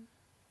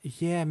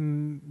 Yeah,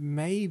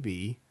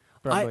 maybe.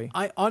 Probably.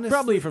 I honestly...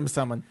 Probably from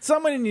someone.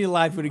 Someone in your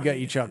life would have got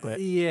you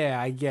chocolate.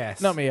 Yeah, I guess.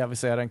 Not me,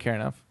 obviously. I don't care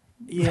enough.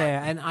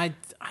 Yeah, and I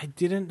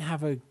didn't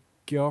have a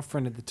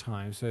girlfriend at the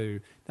time, so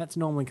that's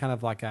normally kind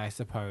of like, I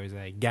suppose,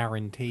 a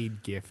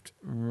guaranteed gift.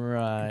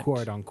 Right.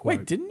 Quote unquote.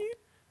 Wait, didn't you?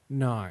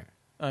 No.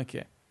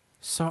 Okay.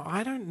 So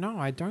I don't know.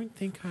 I don't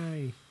think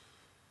I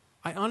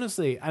I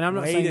honestly, and I'm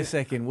not Wait saying a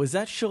second. Was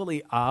that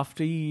shortly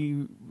after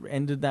you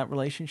ended that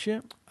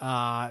relationship?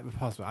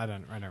 possible. I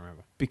don't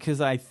remember.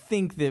 Because I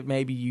think that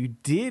maybe you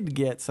did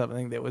get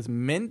something that was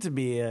meant to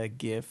be a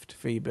gift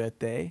for your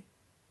birthday.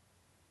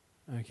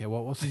 Okay,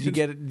 what was Did you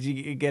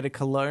get a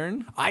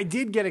cologne? I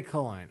did get a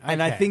cologne,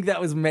 And I okay. think that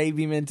was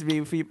maybe meant to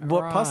be for you.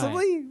 What, Right.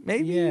 possibly?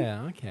 Maybe?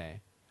 Yeah,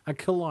 okay, a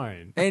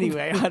cologne.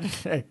 Anyway, I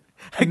don't know.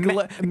 A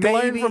cologne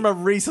maybe- from a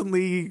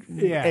recently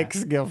Yeah.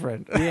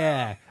 ex-girlfriend.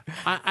 Yeah,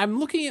 I'm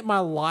looking at my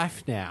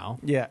life now.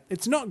 Yeah.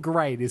 It's not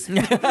great, is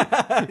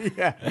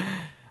it?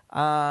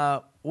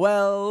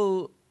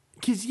 Well,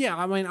 Because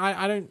I mean,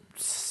 I don't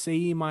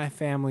see my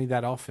family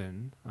that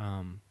often.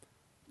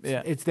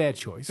 yeah. It's their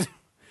choice.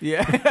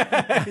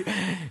 Yeah.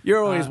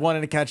 You're always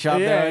wanting to catch up.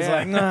 yeah, there. It's yeah.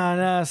 like,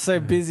 no, so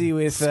busy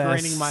with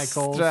Screening my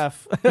calls.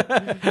 stuff.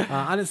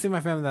 I don't see my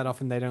family that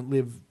often. They don't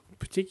live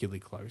particularly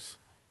close.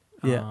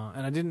 Yeah.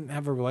 And I didn't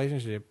have a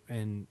relationship,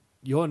 and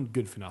you're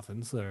good for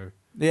nothing, so.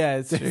 Yeah,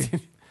 it's true.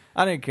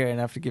 I don't care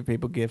enough to give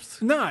people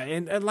gifts. No,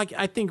 and like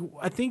I think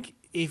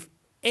if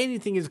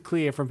anything is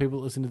clear from people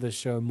that listen to this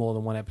show more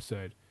than one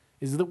episode,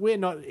 is that we're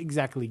not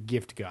exactly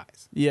gift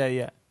guys.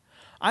 Yeah.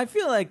 I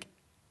feel like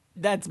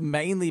that's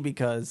mainly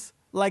because,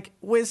 like,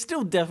 we're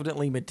still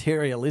definitely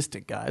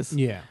materialistic guys.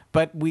 Yeah.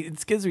 But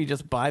it's because we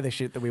just buy the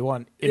shit that we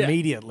want Yeah.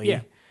 immediately.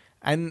 Yeah.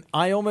 And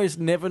I almost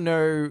never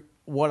know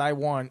what I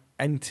want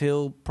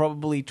until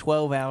probably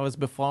 12 hours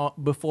before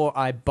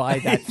I buy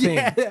that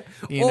thing.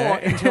 You Or know?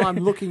 until I'm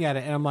looking at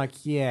it and I'm like,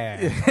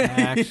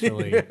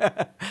 actually.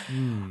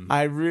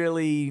 I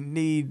really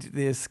need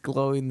this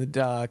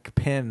glow-in-the-dark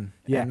pen.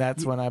 Yeah. And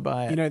that's when I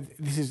buy it. You know,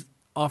 this is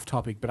off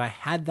topic, but I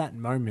had that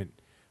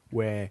moment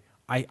where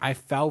I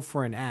fell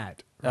for an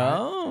ad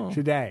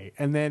today,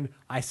 and then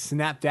I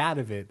snapped out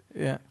of it.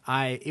 Yeah.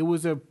 It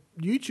was a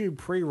YouTube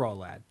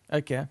pre-roll ad,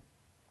 Okay.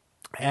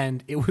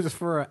 and it was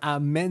for a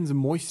men's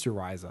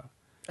moisturizer.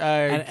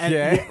 Okay.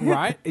 Yeah,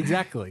 right,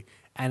 exactly.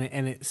 And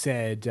it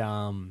said,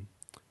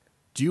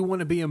 "Do you want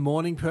to be a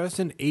morning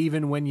person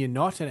even when you're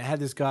not?" And it had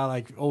this guy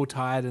like all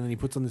tired, and then he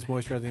puts on this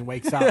moisturizer and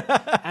wakes up.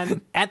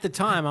 And at the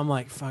time, I'm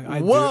like, "Fuck!"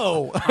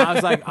 Whoa. I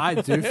was like, "I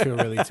do feel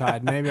really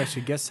tired. Maybe I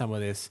should get some of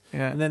this."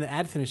 Yeah. And then the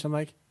ad finished. I'm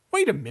like,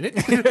 "Wait a minute!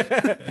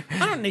 I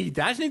don't need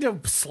that. I just need to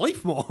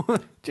sleep more."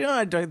 Do you know,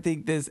 I don't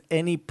think there's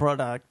any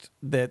product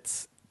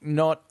that's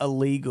not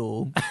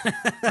illegal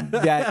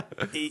that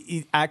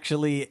it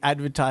actually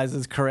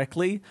advertises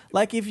correctly.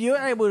 Like, if you're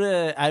able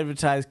to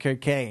advertise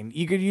cocaine,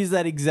 you could use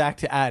that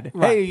exact ad.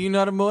 Right. Hey, you're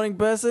not a morning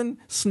person?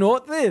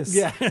 Snort this.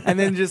 Yeah. And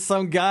then just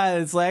some guy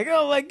that's like,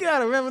 oh my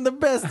God, I'm having the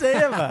best day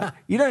ever.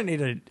 You don't need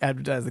to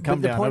advertise the come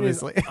But the down, point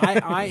obviously. is,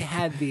 I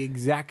had the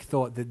exact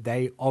thought that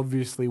they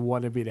obviously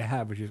wanted me to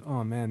have, which is,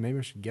 oh man, maybe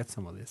I should get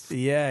some of this.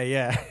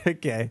 Yeah.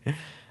 Okay.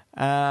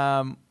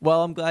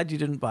 Well, I'm glad you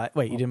didn't buy it.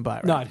 Wait, you didn't buy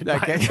it, No, right? I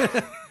didn't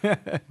buy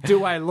Okay.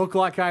 Do I look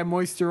like I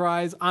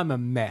moisturize? I'm a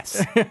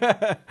mess.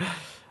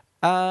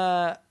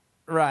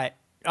 Right.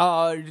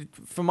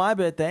 For my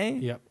birthday,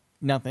 Yep.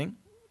 nothing.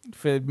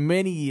 For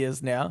many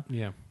years now,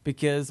 Yeah.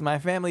 because my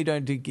family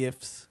don't do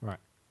gifts. Right.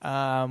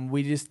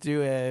 We just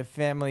do a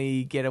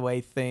family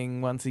getaway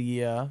thing once a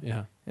year.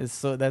 Yeah. That's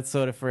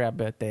sort of for our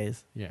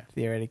birthdays, Yeah.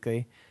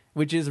 theoretically,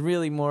 which is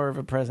really more of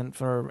a present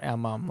for our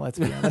mum, let's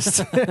be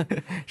honest.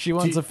 She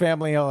wants a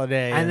family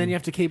holiday. And then you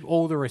have to keep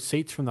all the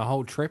receipts from the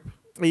whole trip.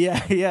 Yeah,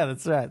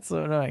 that's right. It's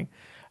so annoying.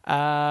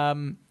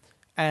 And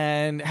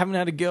haven't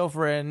had a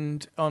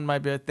girlfriend on my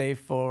birthday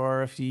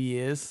for a few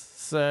years,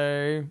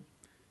 so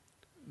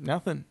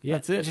nothing. Yeah.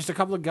 That's it. Just a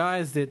couple of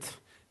guys that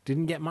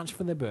didn't get much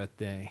for their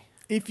birthday.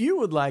 If you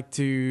would like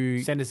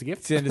to Send us a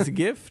gift. send us a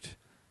gift,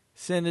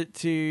 send it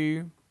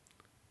to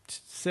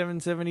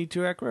 770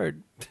 Turak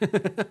Road.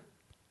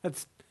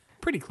 That's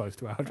pretty close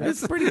to our address.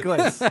 It's pretty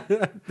close.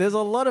 There's a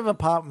lot of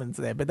apartments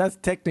there, but that's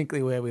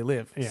technically where we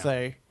live. Yeah.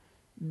 So,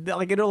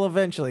 like, it'll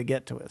eventually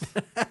get to us.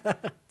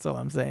 That's all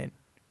I'm saying.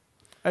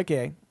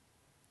 Okay.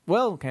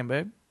 Well,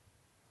 Cambo,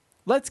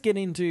 let's get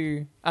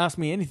into Ask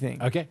Me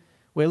Anything. Okay.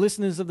 Where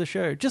listeners of the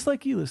show, just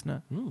like you,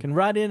 listener, can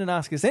write in and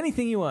ask us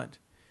anything you want.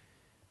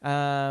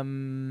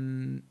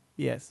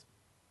 Yes.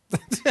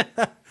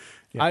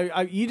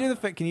 Yeah. You do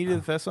can you do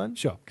the first one?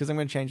 Sure. Because I'm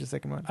going to change the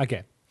second one.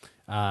 Okay.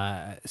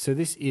 So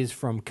this is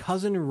from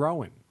Cousin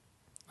Rowan.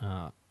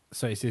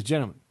 So he says,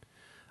 "Gentlemen,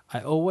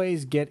 I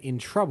always get in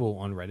trouble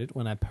on Reddit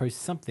when I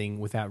post something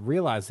without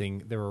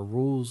realizing there are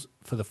rules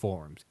for the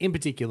forums, in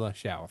particular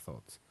shower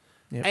thoughts.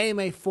 Yep.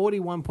 AMA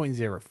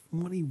 41.0.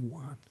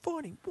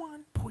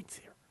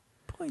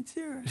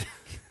 41.0.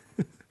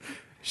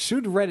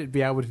 Should Reddit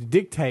be able to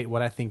dictate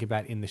what I think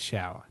about in the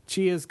shower?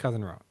 Cheers,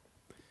 Cousin Rowan."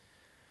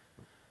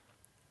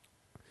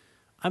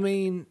 I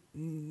mean,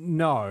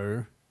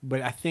 no,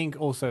 but I think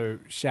also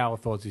shower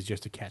thoughts is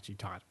just a catchy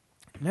title.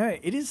 No,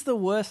 it is the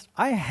worst.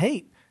 I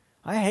hate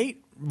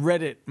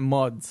Reddit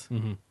mods,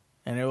 and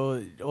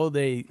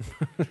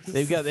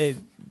they've got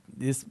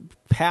this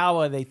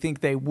power they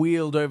think they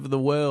wield over the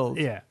world.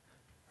 Yeah.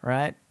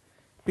 Right?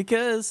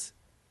 Because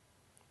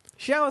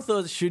shower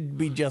thoughts should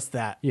be just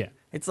that. Yeah.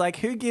 It's like,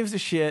 who gives a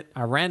shit?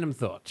 A random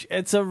thought.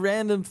 It's a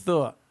random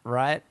thought,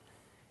 right?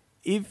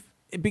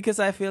 Because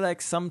I feel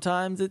like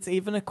sometimes it's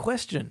even a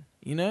question,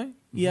 you know?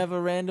 You have a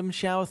random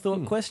shower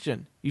thought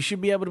question. You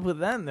should be able to put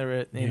that in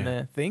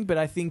the thing, but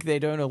I think they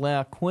don't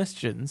allow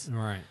questions.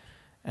 Right.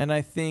 And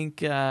I think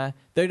they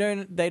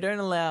don't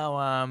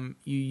allow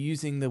you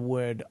using the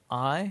word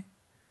I.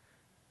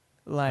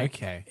 Like,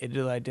 Okay.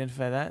 it'll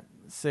identify that.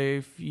 So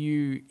if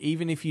you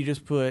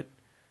just put,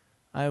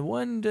 I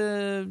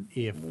wonder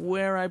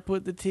where I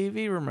put the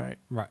TV remote.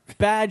 Right.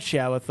 Bad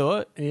shower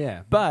thought.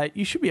 Yeah. But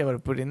you should be able to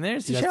put in there.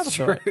 It's a shower That's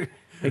thought. true.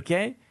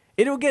 Okay?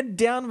 It'll get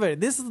downvoted.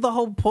 This is the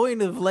whole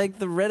point of like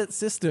the Reddit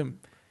system.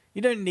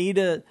 You don't need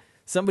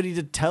somebody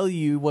to tell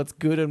you what's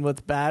good and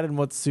what's bad and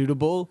what's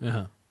suitable.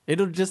 Uh-huh.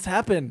 It'll just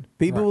happen.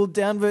 People Right. will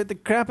downvote the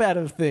crap out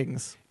of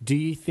things. Do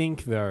you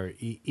think, though,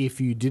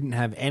 if you didn't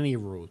have any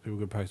rules, people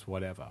could post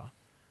whatever,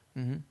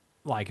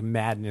 like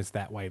madness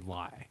that way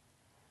lie?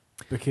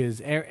 Because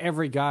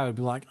every guy would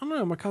be like, I don't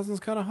know, my cousin's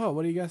kind of hot.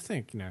 What do you guys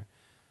think? You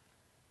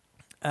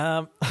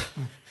know,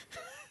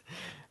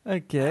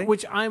 Okay.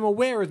 which I'm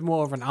aware is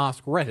more of an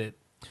Ask Reddit.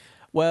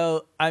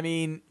 Well, I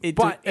mean, it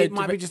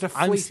might be just a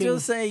I'm still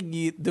fleeting-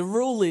 saying the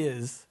rule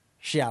is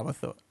shower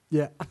thought.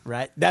 Yeah.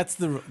 Right, that's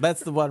the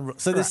one rule.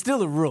 So there's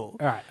still a rule.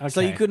 All right,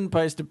 So you okay. couldn't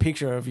post a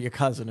picture of your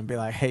cousin and be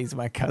like, "Hey, he's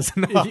my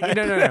cousin."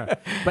 No.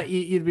 But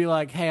you'd be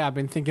like, hey, I've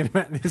been thinking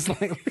about this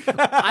lately.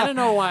 I don't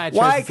know why I chose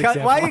Why? this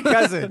example. Why your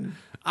cousin?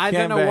 I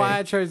don't know campaign? why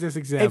I chose this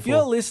example. If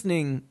you're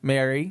listening,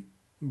 Mary,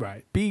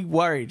 right. be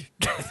worried.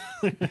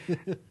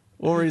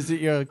 Or is it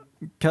your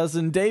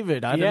cousin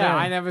David? I don't know. Yeah,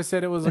 I never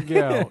said it was a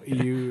girl.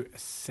 You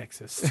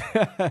sexist.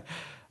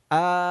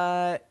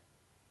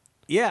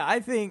 Yeah, I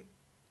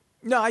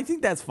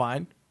think that's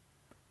fine.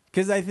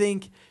 Because I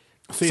think.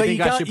 So you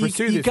think I should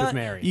pursue this with can't-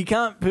 Mary? You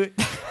can't put.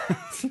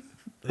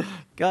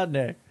 God,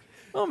 no.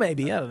 Well,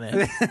 maybe. I don't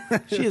know.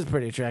 She is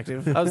pretty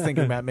attractive. I was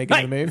thinking about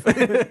making the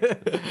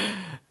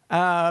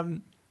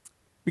move.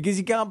 Because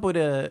you can't put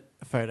a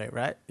photo,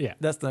 right? Yeah.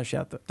 That's no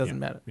shout. Doesn't Yeah.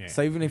 matter. Yeah.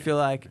 So even if you're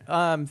like,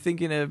 I'm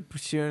thinking of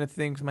pursuing a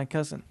thing with my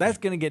cousin, that's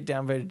going to get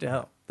downvoted to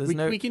hell. There's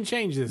We can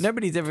change this.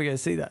 Nobody's ever going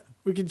to see that.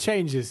 We can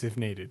change this if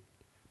needed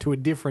to a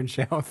different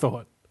shower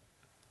thought.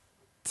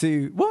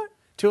 To what?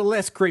 To a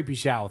less creepy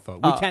shower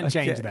thought. We can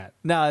change okay. that.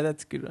 No,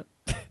 that's a good one.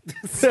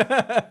 It's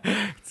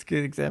a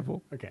good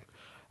example. Okay.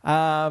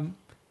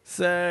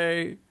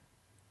 So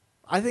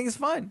I think it's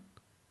fine.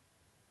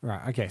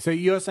 Right. Okay. So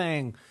you're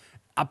saying,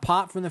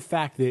 apart from the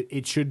fact that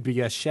it should be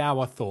a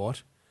shower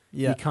thought,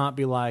 Yeah. you can't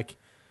be like,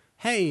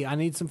 hey, I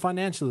need some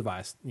financial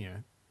advice. You know.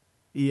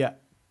 Yeah.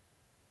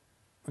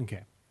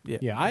 Okay. Yeah.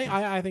 Yeah.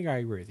 I think I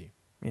agree with you.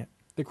 Yeah.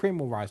 The cream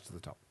will rise to the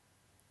top.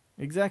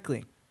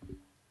 Exactly.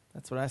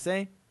 That's what I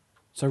say.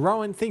 So,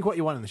 Rowan, think what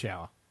you want in the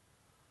shower.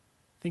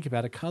 Think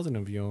about a cousin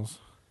of yours.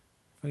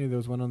 If only there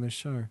was one on this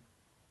show.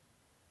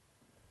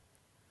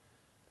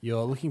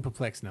 You're looking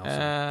perplexed, Nelson.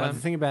 But the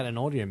thing about an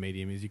audio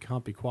medium is you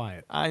can't be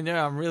quiet. I know.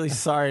 I'm really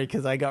sorry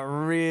because I got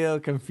real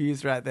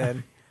confused right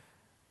then.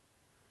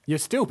 You're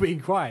still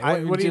being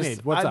quiet. What do you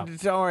need? What's up?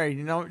 Don't worry.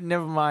 No,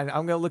 never mind.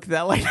 I'm gonna look at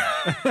that later.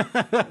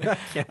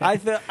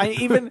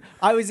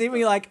 I was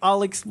even like,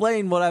 I'll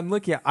explain what I'm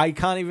looking at. I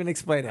can't even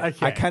explain it.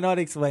 Okay. I cannot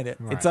explain it.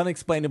 Right. It's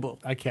unexplainable.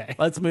 Okay.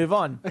 Let's move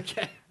on.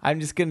 Okay. I'm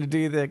just gonna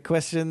do the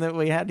question that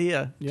we had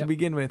here to Yep.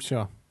 begin with.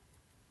 Sure.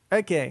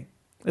 Okay,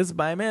 this is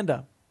by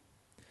Amanda.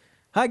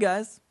 Hi,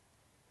 guys.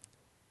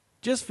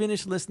 Just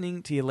finished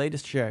listening to your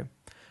latest show.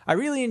 I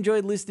really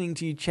enjoyed listening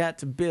to you chat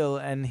to Bill,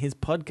 and his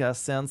podcast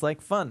sounds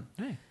like fun.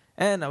 Hey.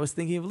 And I was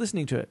thinking of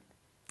listening to it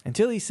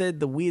until he said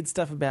the weird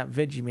stuff about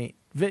Vegemite.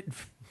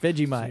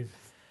 Vegemite.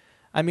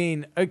 I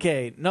mean,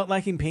 okay, not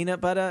liking peanut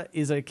butter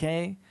is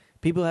okay.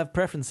 People have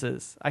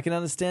preferences. I can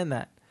understand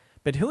that.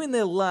 But who in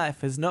their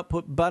life has not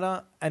put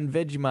butter and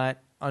Vegemite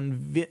on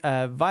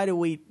Vita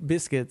Wheat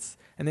biscuits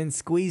and then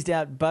squeezed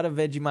out butter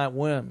Vegemite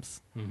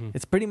worms? Mm-hmm.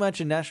 It's pretty much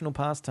a national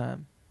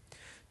pastime.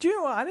 Do you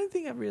know what? I don't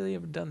think I've really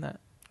ever done that.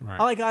 Right.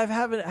 Like, I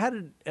haven't had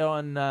it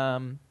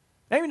on,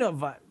 maybe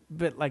not,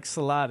 but like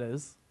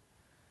saladas.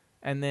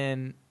 And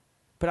then,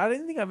 but I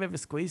don't think I've ever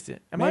squeezed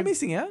it. Am I Maybe-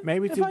 missing out?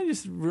 maybe Have to- I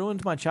just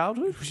ruined my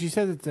childhood? She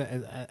says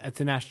it's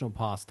a national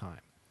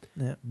pastime.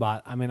 Yeah.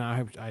 But, I mean, I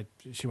hope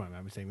she won't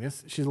mind me saying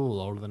this. She's a little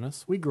older than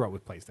us. We grew up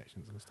with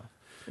PlayStations and stuff.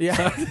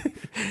 Yeah.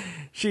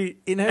 She,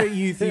 in her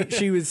youth,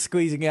 she was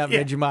squeezing out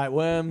Yeah. Vegemite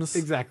worms.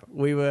 Exactly.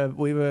 We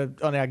were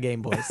on our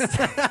Game Boys.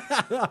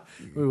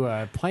 We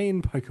were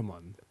playing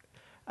Pokemon.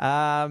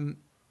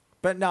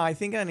 But no, I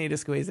think I need to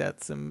squeeze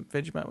out some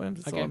Vegemite worms.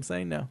 That's all Okay. I'm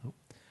saying now.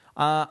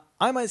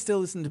 I might still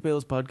listen to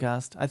Bill's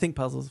podcast. I think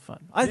puzzles are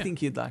fun. I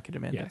think you'd like it,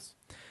 Amanda.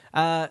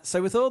 Yes.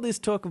 So with all this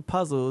talk of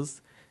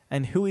puzzles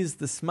and who is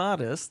the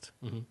smartest,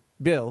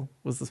 Bill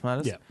was the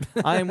smartest. Yeah.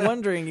 I am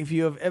wondering if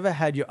you have ever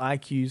had your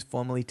IQs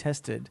formally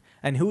tested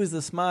and who is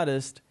the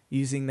smartest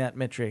using that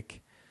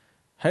metric.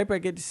 Hope I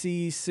get to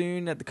see you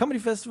soon at the comedy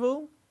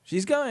festival.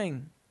 She's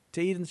going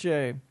to Eden's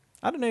show.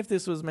 I don't know if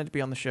this was meant to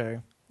be on the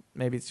show.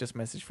 Maybe it's just a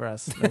message for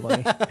us.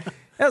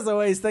 As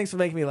always, thanks for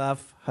making me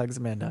laugh. Hugs,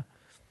 Amanda.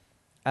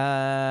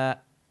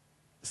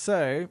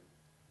 So,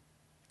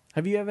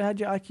 have you ever had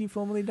your IQ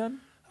formally done?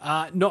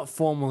 Not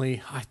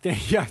formally. I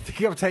think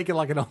I've taken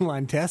like an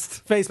online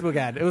test. Facebook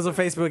ad. It was a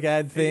Facebook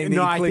ad thing. No,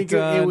 that you I think clicked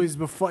it on. was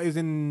before. It was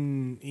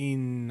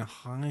in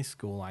high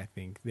school. I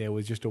think there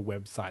was just a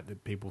website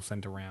that people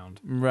sent around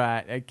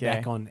Right. Okay.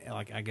 back on,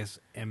 like, I guess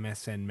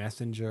MSN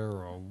Messenger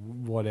or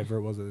whatever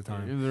it was at the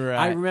time. Right.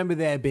 I remember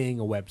there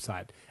being a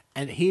website.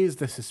 And here's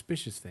the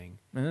suspicious thing: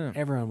 Oh.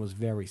 everyone was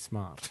very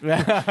smart.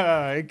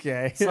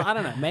 Okay. So I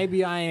don't know.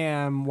 Maybe I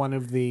am one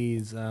of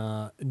these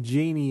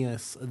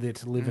genius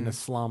that live in a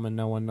slum and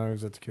no one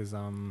knows it because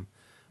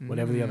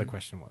whatever the other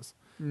question was.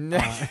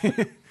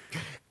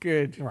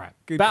 Good. Right.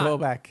 Good But-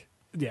 callback.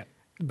 Yeah.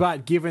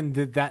 But given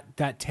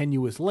that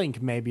tenuous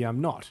link, maybe I'm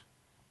not.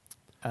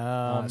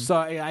 So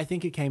I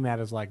think it came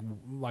out as like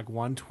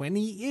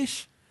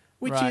 120-ish,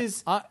 which Right.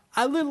 is a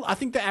little. I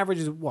think the average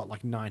is what,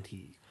 like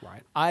 90,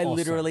 right? I Or so.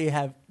 literally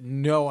have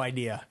no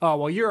idea. Oh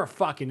well, you're a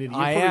fucking idiot. You've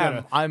I probably am.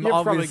 got I'm you've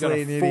probably got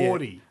obviously a an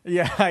 40.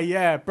 idiot.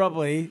 Yeah,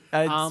 probably.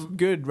 It's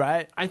good,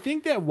 right? I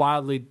think they're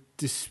widely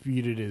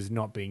disputed as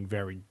not being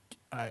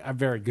a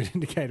very good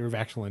indicator of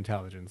actual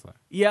intelligence, though.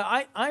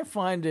 Yeah, I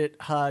find it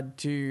hard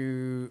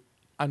to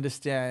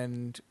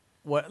understand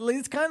what.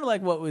 It's kind of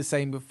like what we were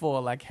saying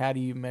before, like how do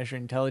you measure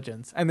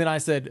intelligence? And then I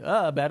said,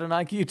 about an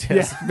IQ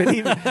test. But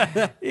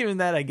even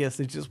that, I guess,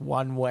 is just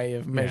one way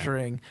of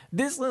measuring.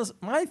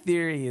 My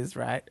theory is,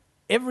 right,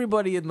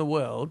 everybody in the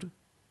world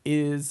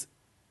is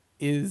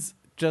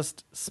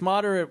just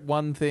smarter at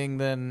one thing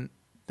than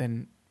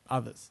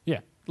others.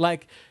 Yeah.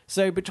 Like,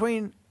 so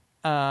between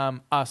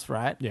us,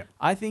 right? Yeah.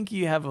 I think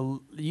you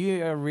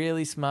are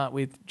really smart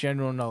with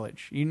general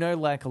knowledge. You know,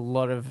 like, a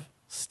lot of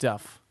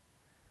stuff.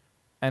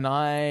 And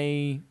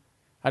I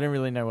don't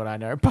really know what I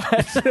know, but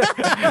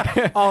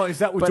Oh, is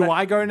that what? Do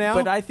I go now?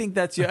 But I think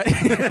that's your.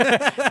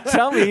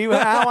 Tell me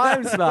how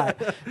I'm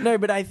smart. No,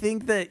 but I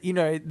think that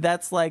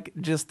that's like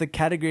just the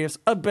category of.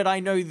 But I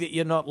know that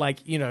you're not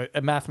like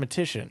a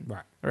mathematician,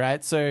 Right.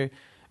 Right. So,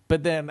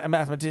 but then a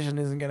mathematician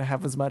isn't going to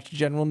have as much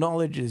general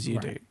knowledge as you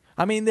do.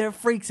 I mean, there are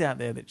freaks out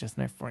there that just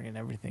know friggin'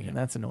 everything, and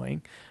that's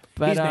annoying.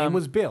 But his name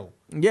was Bill.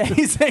 yeah,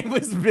 his name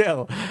was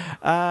Bill.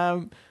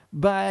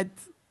 But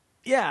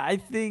yeah, I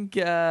think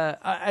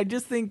I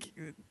just think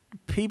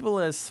people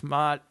are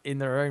smart in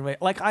their own way.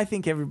 Like, I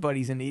think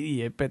everybody's an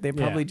idiot, but they're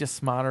probably just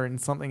smarter in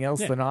something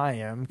else than I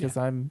am because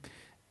I'm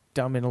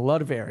dumb in a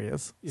lot of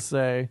areas. Yeah.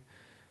 So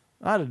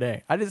I don't know.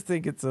 I just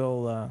think it's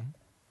all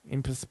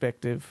in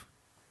perspective.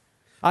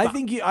 I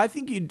think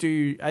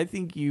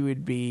you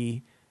would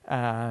be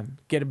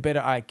get a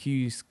better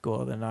IQ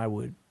score than I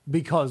would.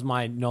 Because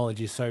my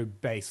knowledge is so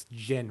based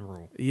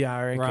general Yeah,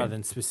 I reckon. rather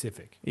than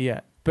specific.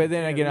 Yeah. But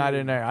then again, I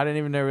don't know. I don't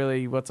even know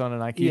really what's on an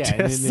IQ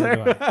test. neither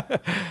do I.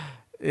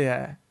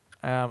 Yeah.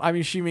 I'm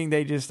assuming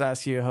they just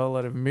ask you a whole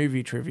lot of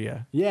movie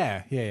trivia.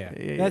 Yeah.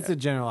 That's a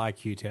general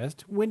IQ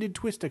test. When did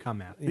Twister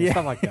come out?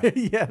 Stuff like that.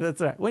 Yeah, that's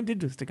right. When did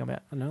Twister come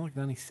out? I don't know, like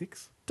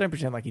 96? Don't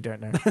pretend like you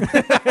don't know.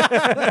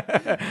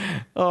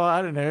 Oh,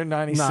 I don't know.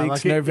 96, No,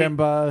 like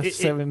November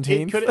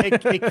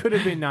 17th. It could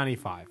have been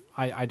 95.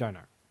 I don't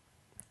know.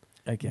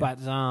 Okay. But,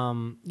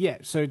 yeah.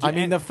 So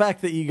the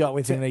fact that you got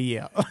within a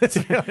year.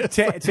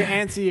 to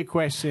answer your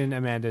question,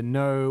 Amanda,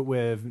 no,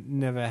 we've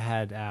never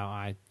had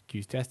our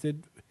IQs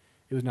tested.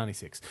 It was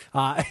 96.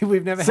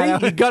 We've never See,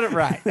 had you got it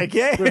right.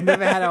 Okay. we've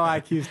never had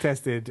our IQs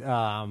tested.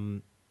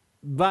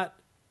 But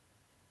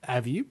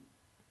have you?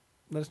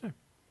 Let us know.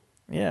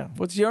 Yeah.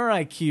 What's your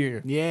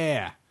IQ?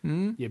 Yeah.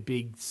 You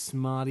big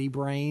smarty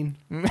brain.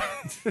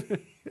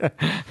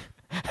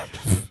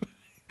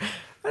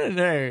 I don't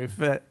know,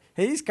 but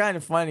he's kind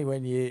of funny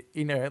when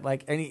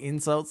like any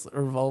insults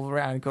revolve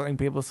around calling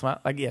people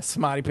smart. Like,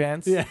 smarty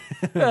pants. Yeah.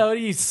 Oh, what are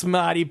you,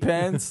 smarty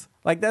pants?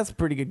 Like, that's a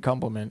pretty good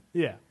compliment.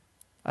 Yeah.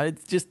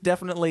 It's just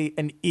definitely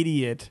an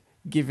idiot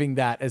giving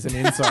that as an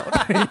insult.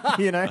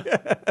 Yeah,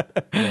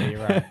 you're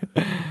right.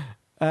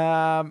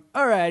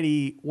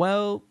 Alrighty.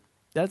 Well,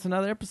 that's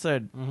another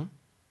episode.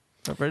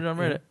 I've read it on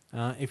Reddit.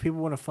 If people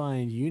want to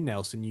find you,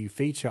 Nelson, you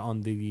feature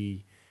on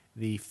the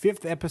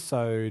 5th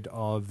episode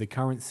of the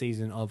current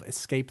season of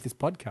Escape This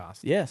Podcast.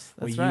 Yes,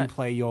 that's where right. you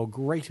play your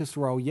greatest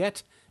role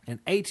yet, an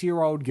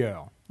 8-year-old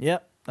girl.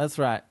 Yep, that's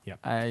right. Yep.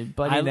 I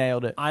bloody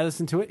nailed it. I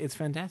listened to it. It's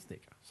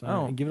fantastic.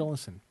 So give it a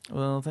listen.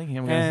 Well, thank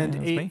you. And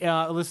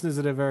listeners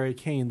that are very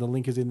keen, the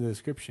link is in the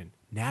description.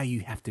 Now you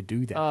have to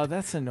do that. Oh,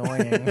 that's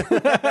annoying.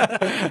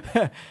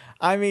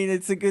 I mean,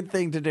 it's a good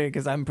thing to do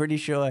because I'm pretty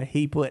sure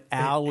he put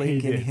our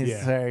link in his.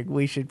 yeah. So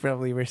we should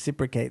probably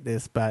reciprocate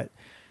this, but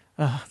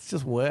it's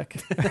just work.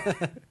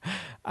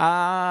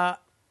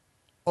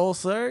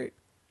 Also,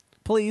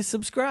 please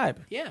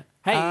subscribe. Yeah.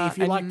 Hey, if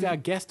you and- liked our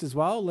guest as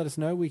well, let us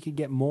know. We could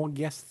get more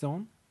guests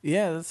on.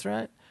 Yeah, that's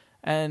right.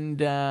 And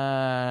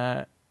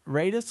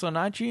rate us on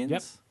iTunes.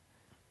 Yep.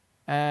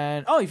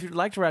 And if you'd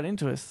like to write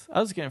into us,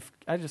 I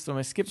just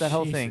almost skipped that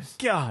whole thing. Jesus.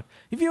 God,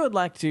 if you would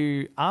like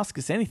to ask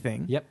us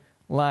anything, Yep.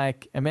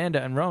 like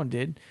Amanda and Rowan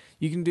did,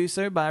 you can do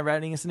so by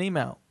writing us an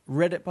email.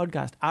 Reddit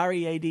podcast,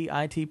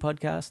 READIT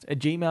podcast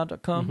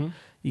 @gmail.com.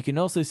 You can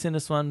also send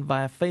us one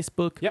via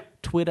Facebook,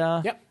 Yep.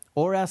 Twitter, Yep.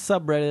 or our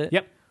subreddit.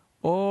 Yep.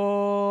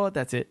 Or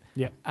that's it.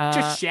 Yep.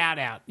 Just shout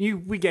out.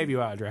 We gave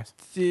you our address.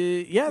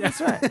 Yeah, that's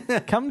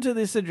right. Come to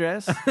this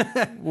address.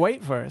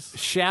 Wait for us.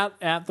 Shout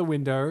out the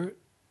window.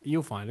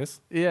 You'll find us.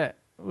 Yeah.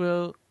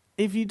 Well,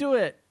 if you do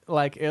it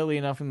like early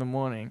enough in the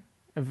morning,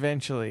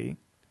 eventually,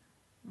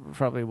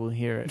 probably we'll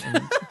hear it.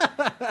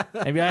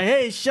 And be like,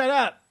 hey, shut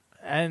up.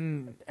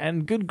 And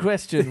good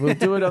question. We'll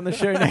do it on the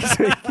show next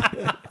week.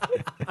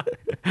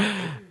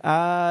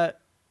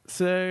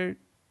 So,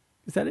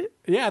 is that it?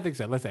 Yeah, I think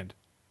so. Let's end.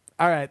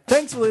 All right.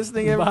 Thanks for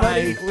listening,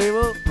 everybody. Bye. We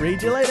will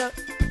read you later.